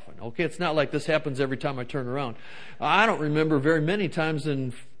that often. Okay, it's not like this happens every time I turn around. I don't remember very many times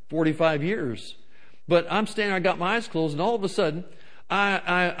in 45 years. But I'm standing, I got my eyes closed, and all of a sudden,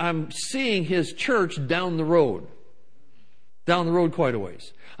 I'm seeing his church down the road. Down the road quite a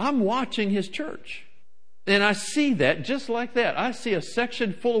ways. I'm watching his church. And I see that just like that. I see a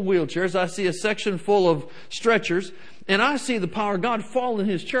section full of wheelchairs. I see a section full of stretchers. And I see the power of God fall in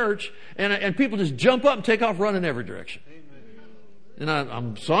His church. And people just jump up and take off running every direction.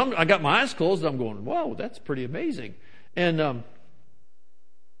 Amen. And I got my eyes closed. And I'm going, whoa, that's pretty amazing. And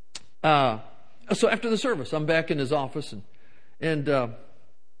so after the service, I'm back in his office. And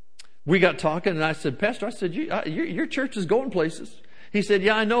we got talking. And I said, Pastor, your church is going places. He said,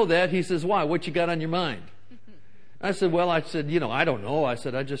 yeah, I know that. He says, why? What you got on your mind? I said, I don't know. I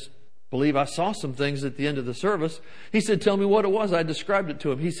said, I just believe I saw some things at the end of the service. He said, tell me what it was. I described it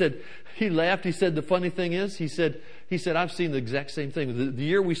to him. He laughed. He said, the funny thing is, he said, I've seen the exact same thing. The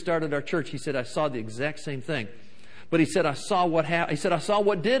year we started our church, he said, I saw the exact same thing. But he said, I saw what happened. He said, I saw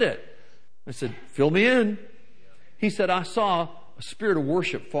what did it. I said, fill me in. He said, I saw a spirit of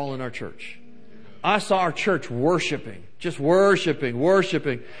worship fall in our church. I saw our church worshiping, just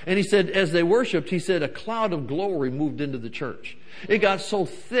worshiping. And he said, as they worshiped, he said, a cloud of glory moved into the church. It got so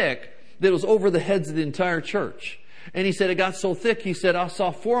thick that it was over the heads of the entire church. And he said, it got so thick, he said, I saw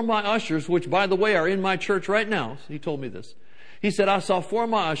 4 of my ushers, which by the way are in my church right now. He told me this. He said, I saw 4 of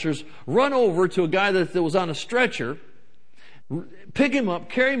my ushers run over to a guy that was on a stretcher, pick him up,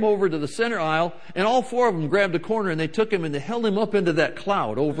 carry him over to the center aisle, and all 4 of them grabbed a corner and they took him and they held him up into that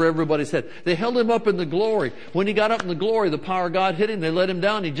cloud over everybody's head. They held him up in the glory. When he got up in the glory, the power of God hit him. They let him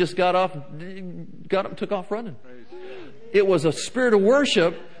down. He just got up and took off running. It was a spirit of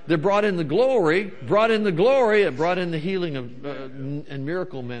worship that brought in the glory, it brought in the healing of, and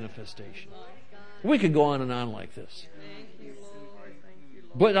miracle manifestation. We could go on and on like this.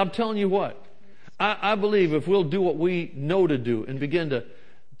 But I'm telling you what, I believe if we'll do what we know to do and begin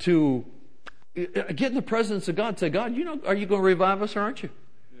to get in the presence of God and say, God, are you going to revive us or aren't you?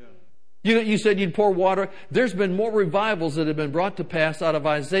 Yeah. You said you'd pour water. There's been more revivals that have been brought to pass out of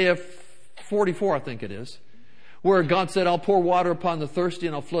Isaiah 44, I think it is, where God said, I'll pour water upon the thirsty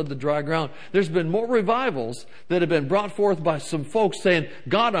and I'll flood the dry ground. There's been more revivals that have been brought forth by some folks saying,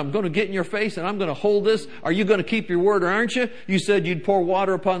 God, I'm going to get in your face and I'm going to hold this. Are you going to keep your word or aren't you? You said you'd pour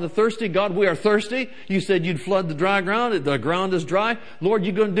water upon the thirsty. God, we are thirsty. You said you'd flood the dry ground. The ground is dry. Lord,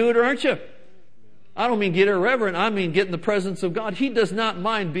 you going to do it or aren't you? I don't mean get irreverent. I mean get in the presence of God. He does not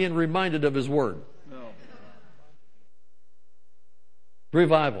mind being reminded of His word. No.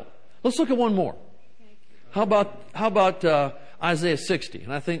 Revival. Let's look at one more. How about Isaiah 60?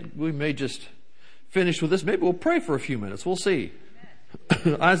 And I think we may just finish with this. Maybe we'll pray for a few minutes. We'll see.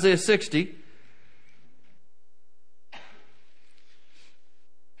 Isaiah 60.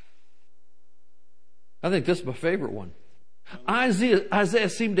 I think this is my favorite one. Isaiah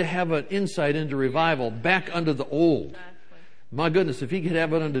seemed to have an insight into revival back under the old. My goodness, if he could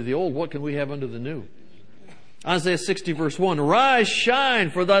have it under the old, what can we have under the new? Isaiah 60 verse 1. Arise, shine,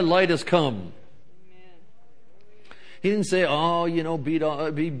 for thy light has come. He didn't say,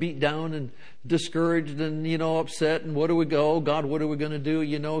 be beat down and discouraged and, upset and where do we go? God, what are we going to do?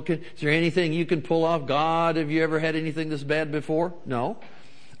 Is there anything you can pull off? God, have you ever had anything this bad before? No.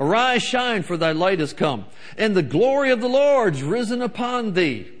 Arise, shine, for thy light has come, and the glory of the Lord's risen upon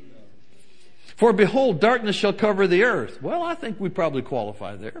thee. For behold, darkness shall cover the earth. Well, I think we probably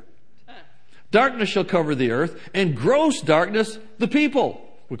qualify there. Darkness shall cover the earth, and gross darkness the people.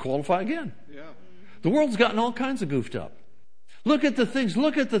 We qualify again. The world's gotten all kinds of goofed up. Look at the things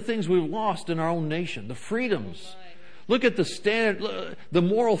we've lost in our own nation, the freedoms. Look at the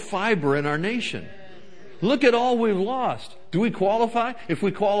moral fiber in our nation. Look at all we've lost. Do we qualify? If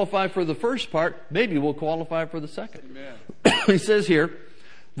we qualify for the first part, maybe we'll qualify for the second. He says here,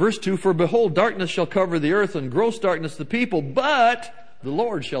 verse 2, for behold, darkness shall cover the earth and gross darkness the people, but the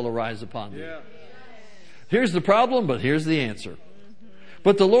Lord shall arise upon thee. Here's the problem, but here's the answer.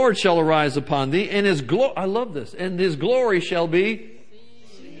 But the Lord shall arise upon thee, and His glory, I love this, and His glory shall be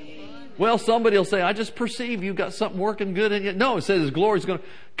seen. Well, somebody will say, I just perceive you've got something working good in you. No, it says His glory is going to...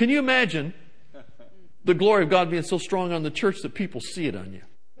 Can you imagine the glory of God being so strong on the church that people see it on you?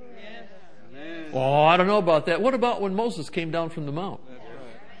 Yes. Oh, I don't know about that. What about when Moses came down from the mount?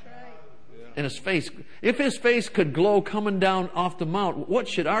 And his face, if his face could glow coming down off the mount, what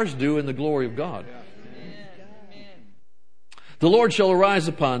should ours do in the glory of God? The Lord shall arise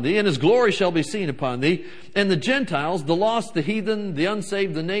upon thee, and His glory shall be seen upon thee. And the Gentiles, the lost, the heathen, the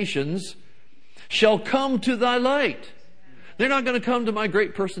unsaved, the nations, shall come to thy light. They're not going to come to my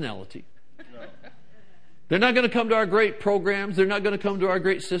great personality. They're not going to come to our great programs. They're not going to come to our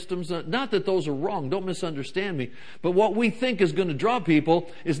great systems. Not that those are wrong. Don't misunderstand me. But what we think is going to draw people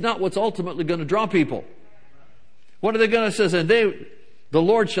is not what's ultimately going to draw people. What are they going to say? And the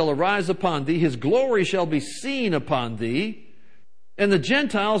Lord shall arise upon thee. His glory shall be seen upon thee. And the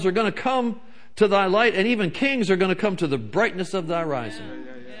Gentiles are going to come to thy light, and even kings are going to come to the brightness of thy rising.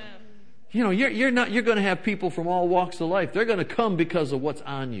 You're going to have people from all walks of life. They're going to come because of what's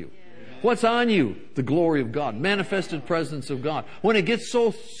on you. What's on you? The glory of God, manifested presence of God. When it gets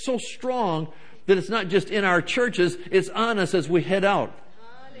so strong that it's not just in our churches, it's on us as we head out.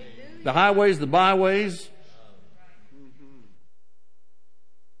 The highways, the byways.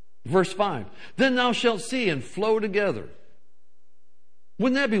 Verse 5. Then thou shalt see and flow together.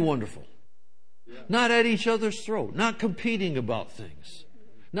 Wouldn't that be wonderful? Yeah. Not at each other's throat, not competing about things,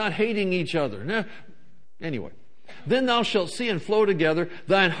 not hating each other. Anyway, then thou shalt see and flow together,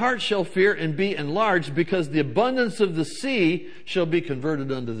 thine heart shall fear and be enlarged, because the abundance of the sea shall be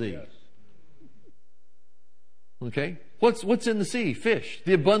converted unto thee. Yes. Okay? What's in the sea? Fish.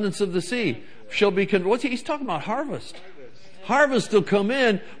 The abundance of the sea shall be converted. He's talking about harvest. Harvest will come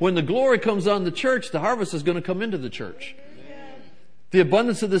in. When the glory comes on the church, the harvest is going to come into the church. The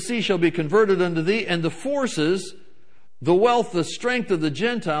abundance of the sea shall be converted unto thee, and the forces, the wealth, the strength of the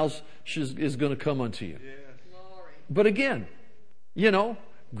Gentiles is going to come unto you. But again,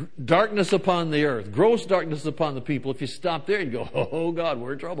 darkness upon the earth, gross darkness upon the people. If you stop there, you go, oh God,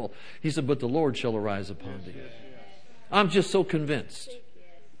 we're in trouble. He said, but the Lord shall arise upon thee. I'm just so convinced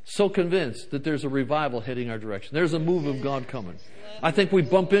that there's a revival heading our direction. There's a move of God coming. I think we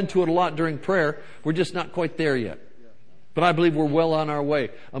bump into it a lot during prayer. We're just not quite there yet. But I believe we're well on our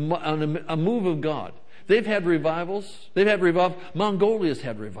way. A move of God. They've had revivals. Mongolia's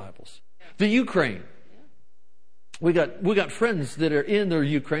had revivals. The Ukraine. We got friends that are in the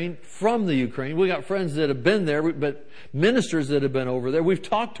Ukraine, from the Ukraine. We got friends that have been there, but ministers that have been over there. We've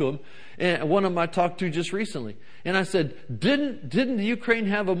talked to them. And one of them I talked to just recently. And I said, didn't the Ukraine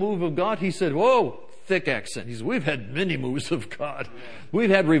have a move of God? He said, whoa, thick accent. He said, we've had many moves of God. We've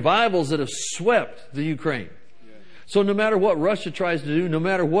had revivals that have swept the Ukraine. So no matter what Russia tries to do, no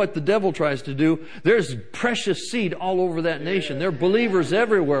matter what the devil tries to do, there's precious seed all over that nation. There are believers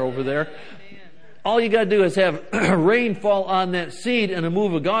everywhere over there. All you got to do is have rain fall on that seed and a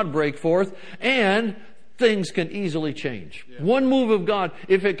move of God break forth, and things can easily change. Yeah. One move of God,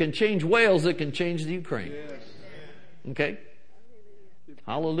 if it can change Wales, it can change the Ukraine. Yes. Okay?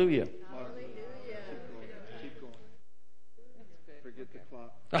 Hallelujah. Keep going. Forget the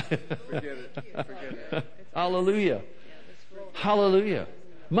clock. Forget it. Hallelujah. Hallelujah.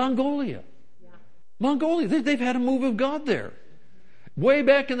 Mongolia. They've had a move of God there. Way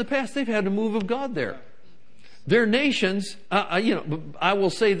back in the past, they've had a move of God there. Their nations, I will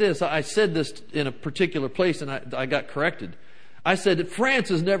say this. I said this in a particular place, and I got corrected. I said that France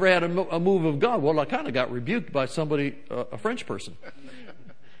has never had a move of God. Well, I kind of got rebuked by somebody, a French person,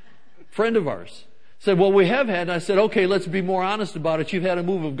 friend of ours. Said, well, we have had. And I said, okay, let's be more honest about it. You've had a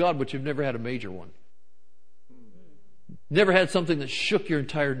move of God, but you've never had a major one. Never had something that shook your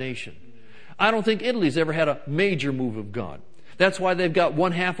entire nation. I don't think Italy's ever had a major move of God. That's why they've got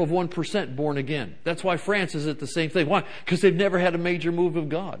 0.5% born again. That's why France is at the same thing. Why? Because they've never had a major move of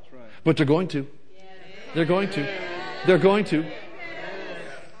God. Right. But they're going to. They're going to. They're going to.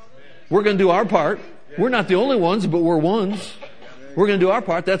 We're going to do our part. We're not the only ones, but we're ones. We're going to do our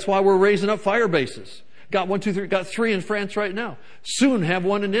part. That's why we're raising up fire bases. Got 1, 2, 3. Got 3 in France right now. Soon have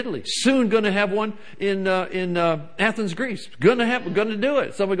one in Italy. Soon going to have one in Athens, Greece. Going to do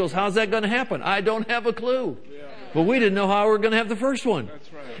it. Somebody goes, how's that going to happen? I don't have a clue. But we didn't know how we were going to have the first one.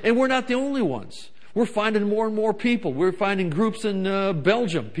 That's right. And we're not the only ones. We're finding more and more people. We're finding groups in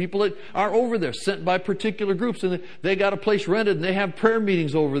Belgium. People that are over there, sent by particular groups. And they got a place rented and they have prayer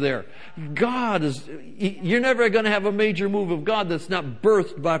meetings over there. You're never going to have a major move of God that's not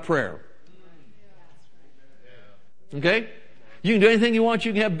birthed by prayer. Okay? You can do anything you want.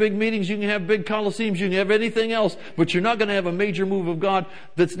 You can have big meetings. You can have big coliseums. You can have anything else. But you're not going to have a major move of God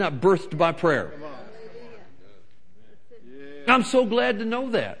that's not birthed by prayer. I'm so glad to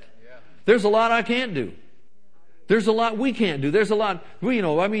know that. There's a lot I can't do. There's a lot we can't do. There's a lot,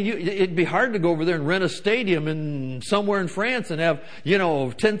 it'd be hard to go over there and rent a stadium somewhere in France and have,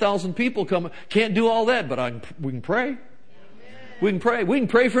 10,000 people come. Can't do all that, but we can pray. We can pray. We can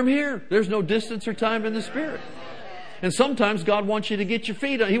pray from here. There's no distance or time in the Spirit. And sometimes God wants you to get your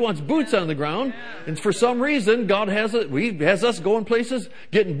feet on. He wants boots on the ground. And for some reason, God has us going places,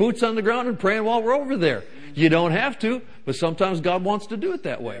 getting boots on the ground and praying while we're over there. You don't have to, but sometimes God wants to do it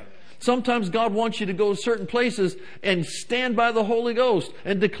that way. Sometimes God wants you to go to certain places and stand by the Holy Ghost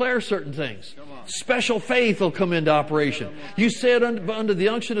and declare certain things. Special faith will come into operation. You say it under the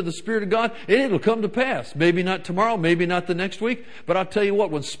unction of the Spirit of God, and it'll come to pass. Maybe not tomorrow, maybe not the next week, but I'll tell you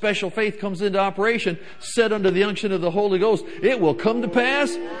what, when special faith comes into operation, said under the unction of the Holy Ghost, it will come to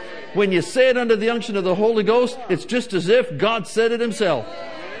pass. When you say it under the unction of the Holy Ghost, it's just as if God said it Himself.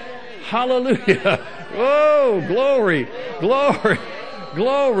 Hallelujah. Oh, glory, glory,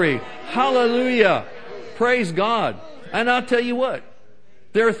 glory. Hallelujah. Praise God. And I'll tell you what,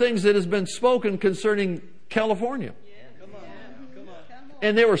 there are things that has been spoken concerning California.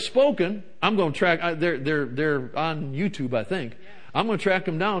 And they were spoken. I'm going to track, they're on YouTube, I think. I'm going to track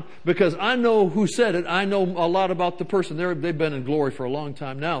them down because I know who said it. I know a lot about the person. They've been in glory for a long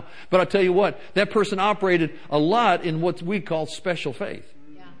time now. But I'll tell you what, that person operated a lot in what we call special faith.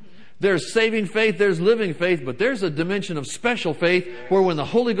 There's saving faith, there's living faith, but there's a dimension of special faith where when the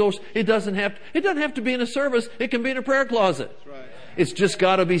Holy Ghost, it doesn't have to be in a service. It can be in a prayer closet. Right. It's just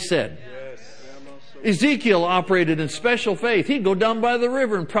got to be said. Yes. Ezekiel operated in special faith. He'd go down by the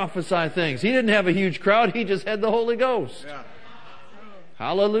river and prophesy things. He didn't have a huge crowd. He just had the Holy Ghost. Yeah.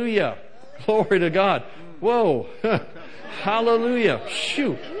 Hallelujah. Glory to God. Whoa. Hallelujah.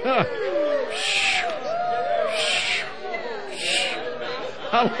 Shoo.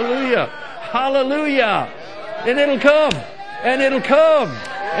 Hallelujah. Hallelujah. And it'll come. And it'll come.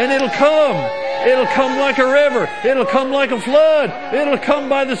 And it'll come. It'll come like a river. It'll come like a flood. It'll come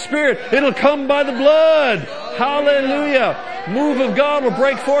by the Spirit. It'll come by the blood. Hallelujah. Move of God will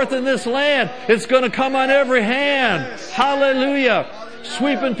break forth in this land. It's going to come on every hand. Hallelujah.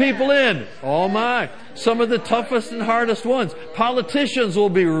 Sweeping people in. Oh my. Some of the toughest and hardest ones. Politicians will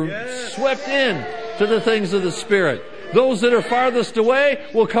be swept in to the things of the Spirit. Those that are farthest away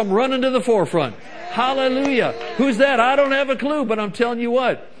will come running to the forefront. Hallelujah. Who's that? I don't have a clue, but I'm telling you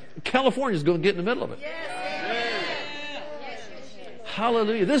what. California's going to get in the middle of it.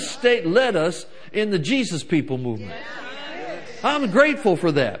 Hallelujah. This state led us in the Jesus People movement. I'm grateful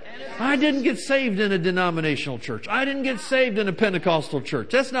for that. I didn't get saved in a denominational church. I didn't get saved in a Pentecostal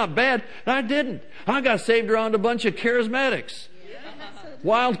church. That's not bad. I didn't. I got saved around a bunch of charismatics.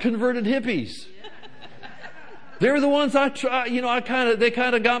 Wild converted hippies. They're the ones they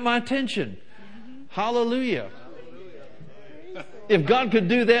kind of got my attention. Hallelujah. If God could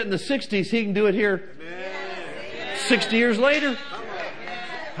do that in the 60s, He can do it here 60 years later.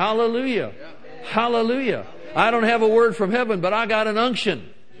 Hallelujah. Hallelujah. I don't have a word from heaven, but I got an unction.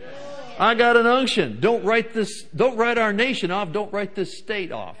 I got an unction. Don't write our nation off. Don't write this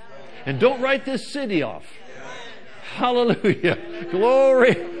state off. And don't write this city off. Hallelujah.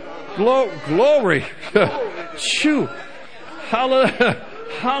 Glory. Glory. Shoo.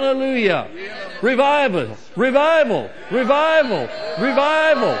 Hallelujah. Revival. Revival. Revival.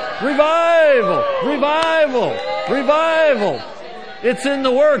 Revival. Revival. Revival. Revival. It's in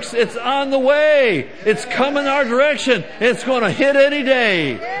the works. It's on the way. It's coming our direction. It's going to hit any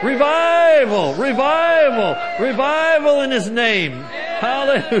day. Revival. Revival. Revival in His name.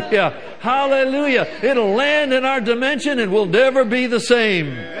 Hallelujah. Hallelujah. It'll land in our dimension and we'll never be the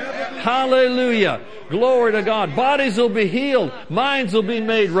same. Hallelujah. Glory to God. Bodies will be healed. Minds will be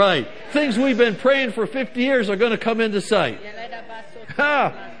made right. Things we've been praying for 50 years are going to come into sight.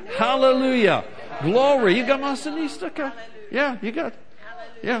 Hallelujah. Glory. You got my Sinista? Yeah, you got.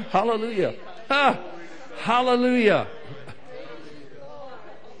 Yeah, hallelujah. Hallelujah.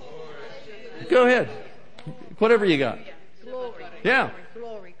 Go ahead. Whatever you got. Yeah.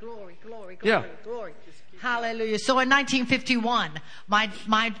 Glory. Yeah. Hallelujah. So in 1951,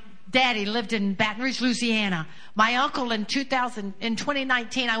 my daddy lived in Baton Rouge, Louisiana. My uncle in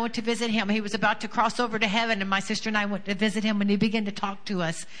 2019, I went to visit him. He was about to cross over to heaven, and my sister and I went to visit him, and he began to talk to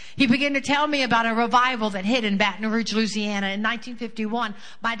us. He began to tell me about a revival that hit in Baton Rouge, Louisiana in 1951.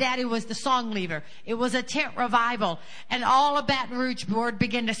 My daddy was the song leader. It was a tent revival, and all of Baton Rouge word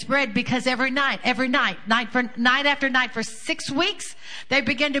began to spread because every night after night for 6 weeks, they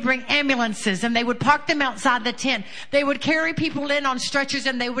began to bring ambulances, and they would park them outside the tent. They would carry people in on stretchers,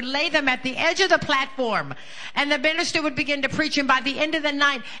 and they would lay them at the edge of the platform. And the minister would begin to preach, and by the end of the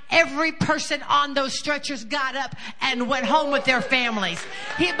night, every person on those stretchers got up and went home with their families.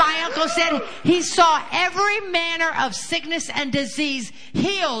 My uncle said he saw every manner of sickness and disease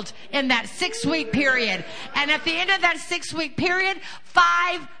healed in that 6-week period. And at the end of that 6-week period,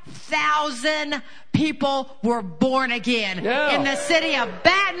 5,000 people were born again in the city of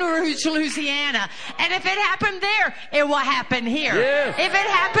Baton Rouge, Louisiana. And if it happened there, it will happen here. Yes. If it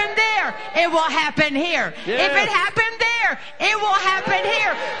happened there, it will happen here. Yes. If it happened there, it will happen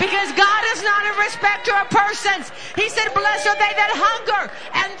here. Because God is not a respecter of persons. He said, blessed are they that hunger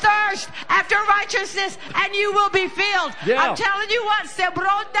and thirst after righteousness, and you will be filled. Yeah. I'm telling you what,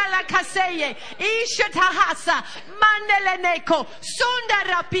 Sebronda la Caseye, Ishatahasa, Mandeleneko, Sunda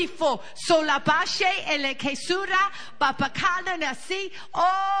Rapifo, Solapashe, Ele Kesura, Papakana Nasi,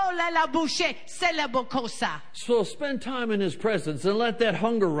 Oh la Bouche, Celabocosa. So spend time in His presence and let that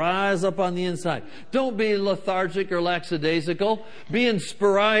hunger rise up on the inside. Don't be lethargic or lackadaisical. Be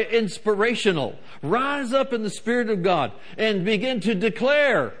inspirational. Rise up in the Spirit of God and begin to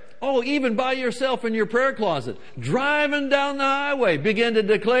declare. Oh, even by yourself in your prayer closet. Driving down the highway, begin to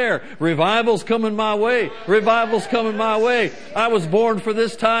declare, revival's coming my way. Revival's coming my way. I was born for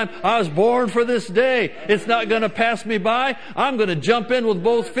this time. I was born for this day. It's not going to pass me by. I'm going to jump in with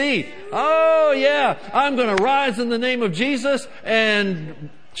both feet. Oh, yeah. I'm going to rise in the name of Jesus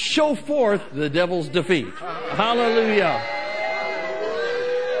and show forth the devil's defeat. Hallelujah.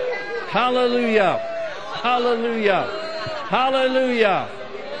 Hallelujah. Hallelujah. Hallelujah.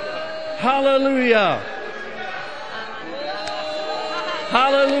 Hallelujah.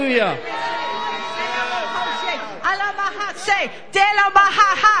 Hallelujah. Say, Dela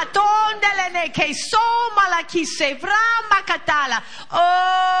Baha, Tondelene, que so malaki se vrama katala.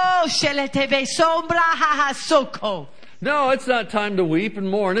 Oh, sheleteve sombra ha soko. No, it's not time to weep and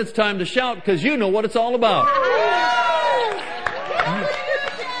mourn. It's time to shout because you know what it's all about.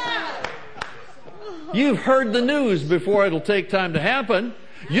 You've heard the news before it'll take time to happen.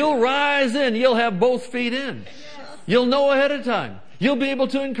 You'll rise in. You'll have both feet in. You'll know ahead of time. You'll be able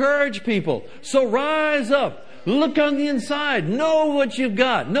to encourage people. So rise up. Look on the inside. Know what you've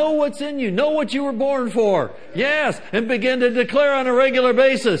got. Know what's in you. Know what you were born for. Yes. And begin to declare on a regular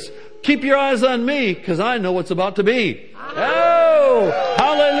basis. Keep your eyes on me because I know what's about to be. Oh!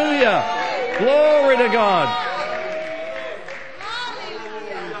 Hallelujah! Glory to God.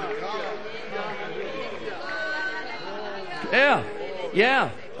 Yeah.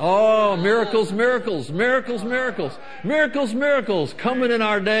 Yeah. Oh, miracles, miracles, miracles, miracles, miracles, miracles coming in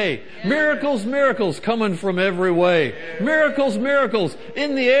our day. Miracles, miracles coming from every way. Miracles, miracles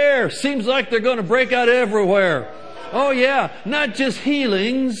in the air. Seems like they're going to break out everywhere. Oh yeah, not just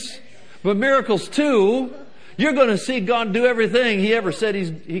healings, but miracles too. You're going to see God do everything He ever said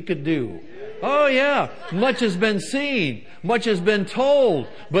He could do. Oh yeah, much has been seen, much has been told,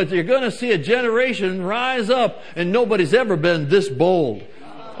 but you're going to see a generation rise up and nobody's ever been this bold.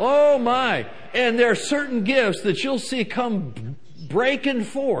 Oh my. And there are certain gifts that you'll see come breaking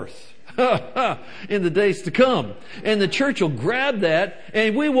forth in the days to come. And the church will grab that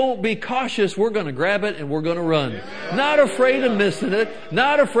and we won't be cautious. We're going to grab it and we're going to run. Not afraid of missing it.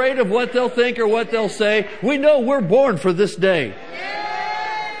 Not afraid of what they'll think or what they'll say. We know we're born for this day.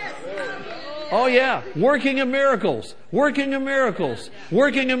 Oh yeah, working in miracles, working in miracles,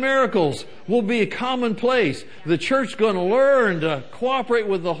 working in miracles will be commonplace. The church's going to learn to cooperate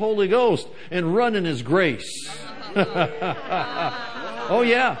with the Holy Ghost and run in His grace. Oh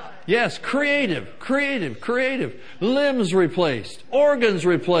yeah, yes, creative, creative, creative. Limbs replaced, organs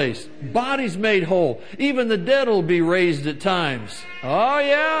replaced, bodies made whole. Even the dead will be raised at times. Oh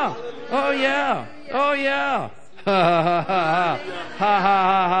yeah, oh yeah, oh yeah. Ha ha ha ha ha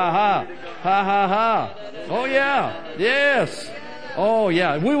ha ha ha ha ha. Oh yeah, yes. Oh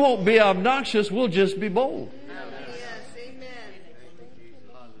yeah. We won't be obnoxious. We'll just be bold. Yes, amen.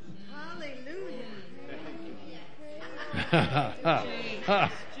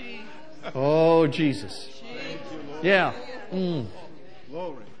 Hallelujah. Oh Jesus. Yeah. Oh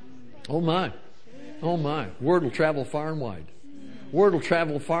my. Oh my. Word will travel far and wide. Word will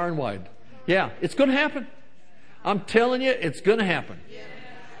travel far and wide. Yeah, it's going to happen. I'm telling you, it's going to happen.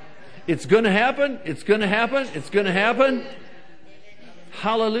 It's going to happen. It's going to happen. It's going to happen.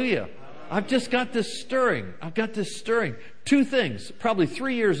 Hallelujah. I've just got this stirring. I've got this stirring. Two things. Probably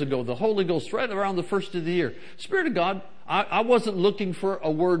 3 years ago, the Holy Ghost, right around the first of the year. Spirit of God, I wasn't looking for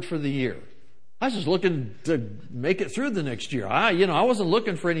a word for the year. I was just looking to make it through the next year. I wasn't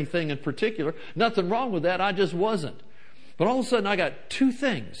looking for anything in particular. Nothing wrong with that. I just wasn't. But all of a sudden, I got two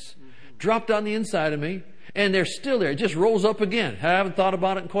things dropped on the inside of me. And they're still there. It just rolls up again. I haven't thought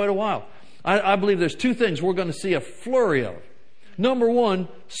about it in quite a while. I believe there's two things we're going to see a flurry of. Number one,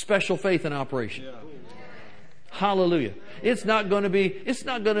 special faith in operation. Hallelujah. It's not going to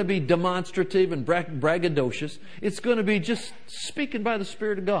be demonstrative and braggadocious. It's going to be just speaking by the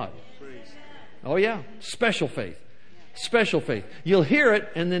Spirit of God. Oh yeah. Special faith. Special faith. You'll hear it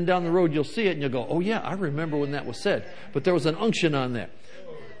and then down the road you'll see it and you'll go, oh yeah, I remember when that was said. But there was an unction on that.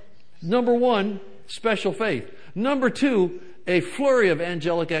 Number one, special faith. Number two, a flurry of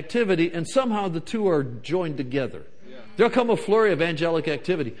angelic activity, and somehow the two are joined together. There'll come a flurry of angelic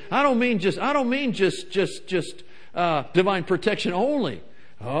activity. I don't mean just divine protection only.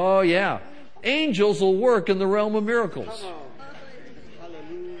 Oh yeah. Angels will work in the realm of miracles.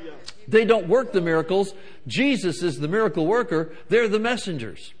 They don't work the miracles. Jesus is the miracle worker. They're the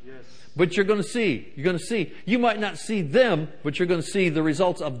messengers. But you're going to see. You might not see them, but you're going to see the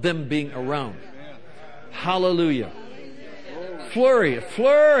results of them being around. Hallelujah. Flurry of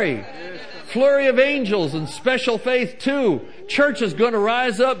angels and special faith too. Church is going to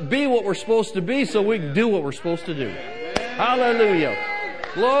rise up, be what we're supposed to be so we can do what we're supposed to do. Hallelujah.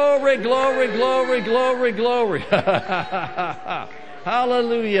 Glory, glory, glory, glory, glory.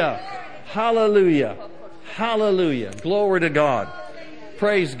 Hallelujah. Hallelujah. Hallelujah. Glory to God.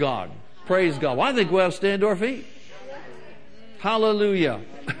 Praise God. Praise God. Why do they go out and stand to our feet? Hallelujah.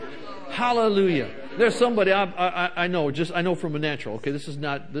 Hallelujah. There's somebody I know from a natural. Okay, this is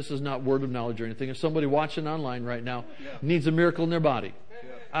not word of knowledge or anything. If somebody watching online right now needs a miracle in their body,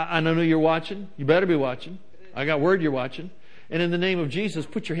 I know you're watching. You better be watching. I got word you're watching. And in the name of Jesus,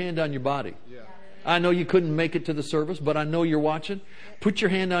 put your hand on your body. I know you couldn't make it to the service, but I know you're watching. Put your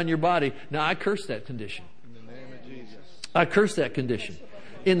hand on your body. Now I curse that condition. In the name of Jesus. I curse that condition.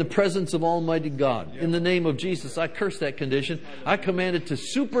 in the presence of Almighty God. In the name of Jesus, I curse that condition. I command it to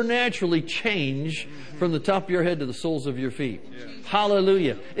supernaturally change from the top of your head to the soles of your feet.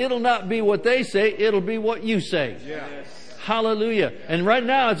 Hallelujah. It'll not be what they say, it'll be what you say. Hallelujah. And right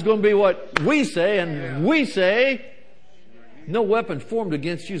now it's going to be what we say, and we say, no weapon formed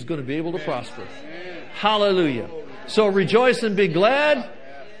against you is going to be able to prosper. Hallelujah. So rejoice and be glad.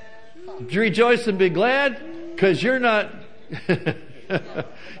 Rejoice and be glad, because you're not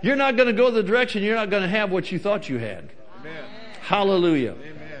you're not going to go the direction, you're not going to have what you thought you had. Hallelujah.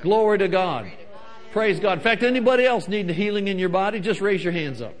 Glory to God. Praise God. In fact, anybody else needing healing in your body, just raise your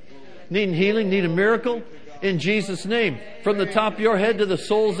hands up. Needing healing, need a miracle? In Jesus' name, from the top of your head to the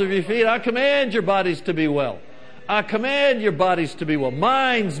soles of your feet, I command your bodies to be well. I command your bodies to be well.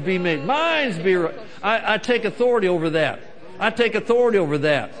 Minds be made. Minds be right. I take authority over that. I take authority over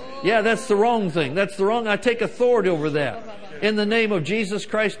that. Yeah, that's the wrong thing. That's the wrong. I take authority over that. In the name of Jesus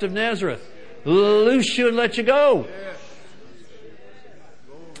Christ of Nazareth. Loose you and let you go.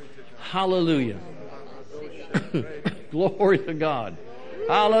 Hallelujah. Glory to God.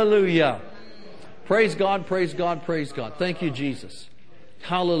 Hallelujah. Praise God, praise God, praise God. Thank you, Jesus.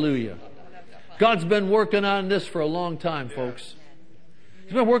 Hallelujah. God's been working on this for a long time, folks.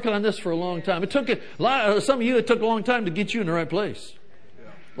 He's been working on this for a long time. It took some of you, it took a long time to get you in the right place.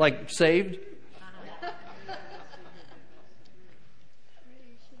 Like saved.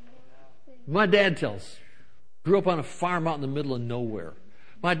 My dad tells. Grew up on a farm out in the middle of nowhere.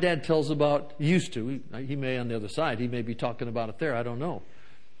 My dad tells about, used to, he may on the other side, he may be talking about it there, I don't know.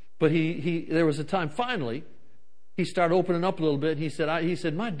 But there was a time, finally, he started opening up a little bit. He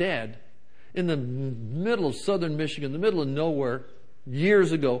said, my dad, in the middle of southern Michigan, the middle of nowhere,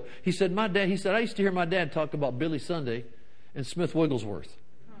 years ago, he said, I used to hear my dad talk about Billy Sunday and Smith Wigglesworth.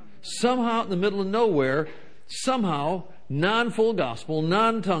 Somehow in the middle of nowhere, somehow, non-full gospel,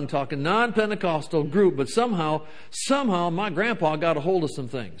 non-tongue talking, non-Pentecostal group, but somehow my grandpa got a hold of some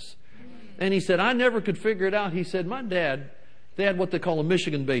things. And he said, I never could figure it out. He said, my dad, they had what they call a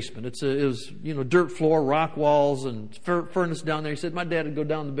Michigan basement. It was dirt floor, rock walls, and furnace down there. He said my dad would go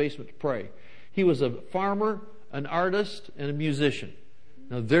down the basement to pray. He was a farmer, an artist, and a musician.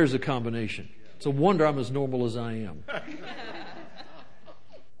 Now there's a combination. It's a wonder I'm as normal as I am.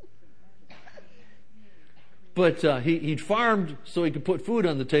 But he'd farmed so he could put food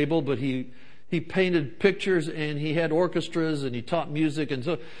on the table, but he painted pictures and he had orchestras and he taught music, and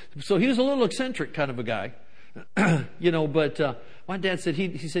so he was a little eccentric kind of a guy. But my dad said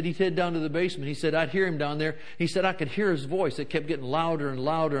he said he'd head down to the basement. He said I'd hear him down there. He said I could hear his voice. It kept getting louder and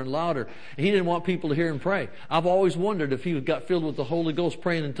louder and louder. And he didn't want people to hear him pray. I've always wondered if he got filled with the Holy Ghost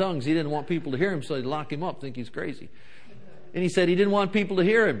praying in tongues. He didn't want people to hear him, so they'd lock him up, think he's crazy. And he said he didn't want people to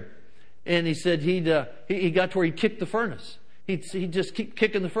hear him. And he said he got to where he'd kick the furnace. He'd just keep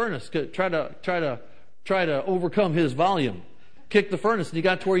kicking the furnace, try to overcome his volume. Kicked the furnace, and he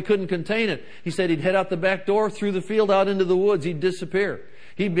got to where he couldn't contain it. He said he'd head out the back door, through the field, out into the woods. He'd disappear.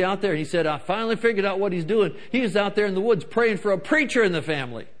 He'd be out there. He said, I finally figured out what he's doing. He was out there in the woods praying for a preacher in the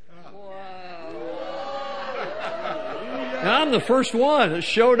family. Now, I'm the first one that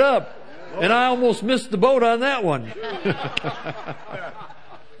showed up, and I almost missed the boat on that one.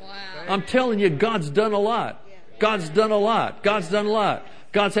 I'm telling you, God's done a lot. God's done a lot. God's done a lot.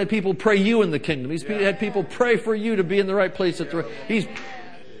 God's had people pray you in the kingdom. He's had people pray for you to be in the right place at the right.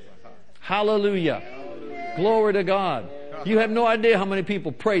 Hallelujah. Glory to God. You have no idea how many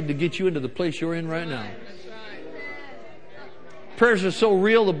people prayed to get you into the place you're in right now. Prayers are so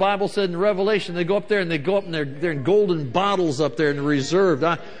real, the Bible said in Revelation, they go up there and they're in golden bottles up there and they're reserved.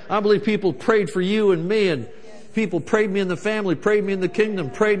 I believe people prayed for you and me, and people prayed me in the family, prayed me in the kingdom,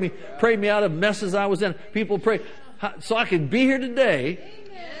 prayed me out of messes I was in. People prayed so I could be here today.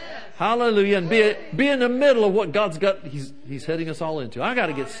 Hallelujah. And be in the middle of what God's got. He's heading us all into. I got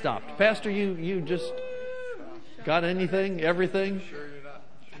to get stopped. Pastor, you just got anything? Everything?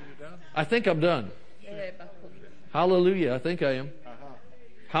 I think I'm done. Hallelujah. I think I am.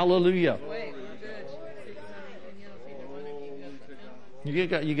 Hallelujah.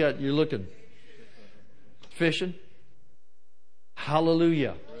 You're looking. Fishing.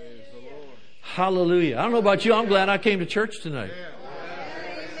 Hallelujah. Hallelujah. I don't know about you. I'm glad I came to church tonight.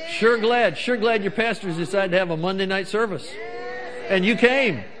 Sure glad your pastors decided to have a Monday night service. And you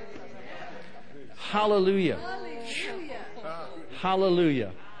came. Hallelujah.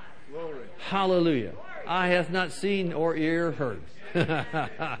 Hallelujah. Hallelujah. Eye hath not seen or ear heard.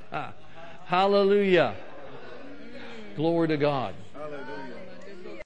 Hallelujah. Glory to God.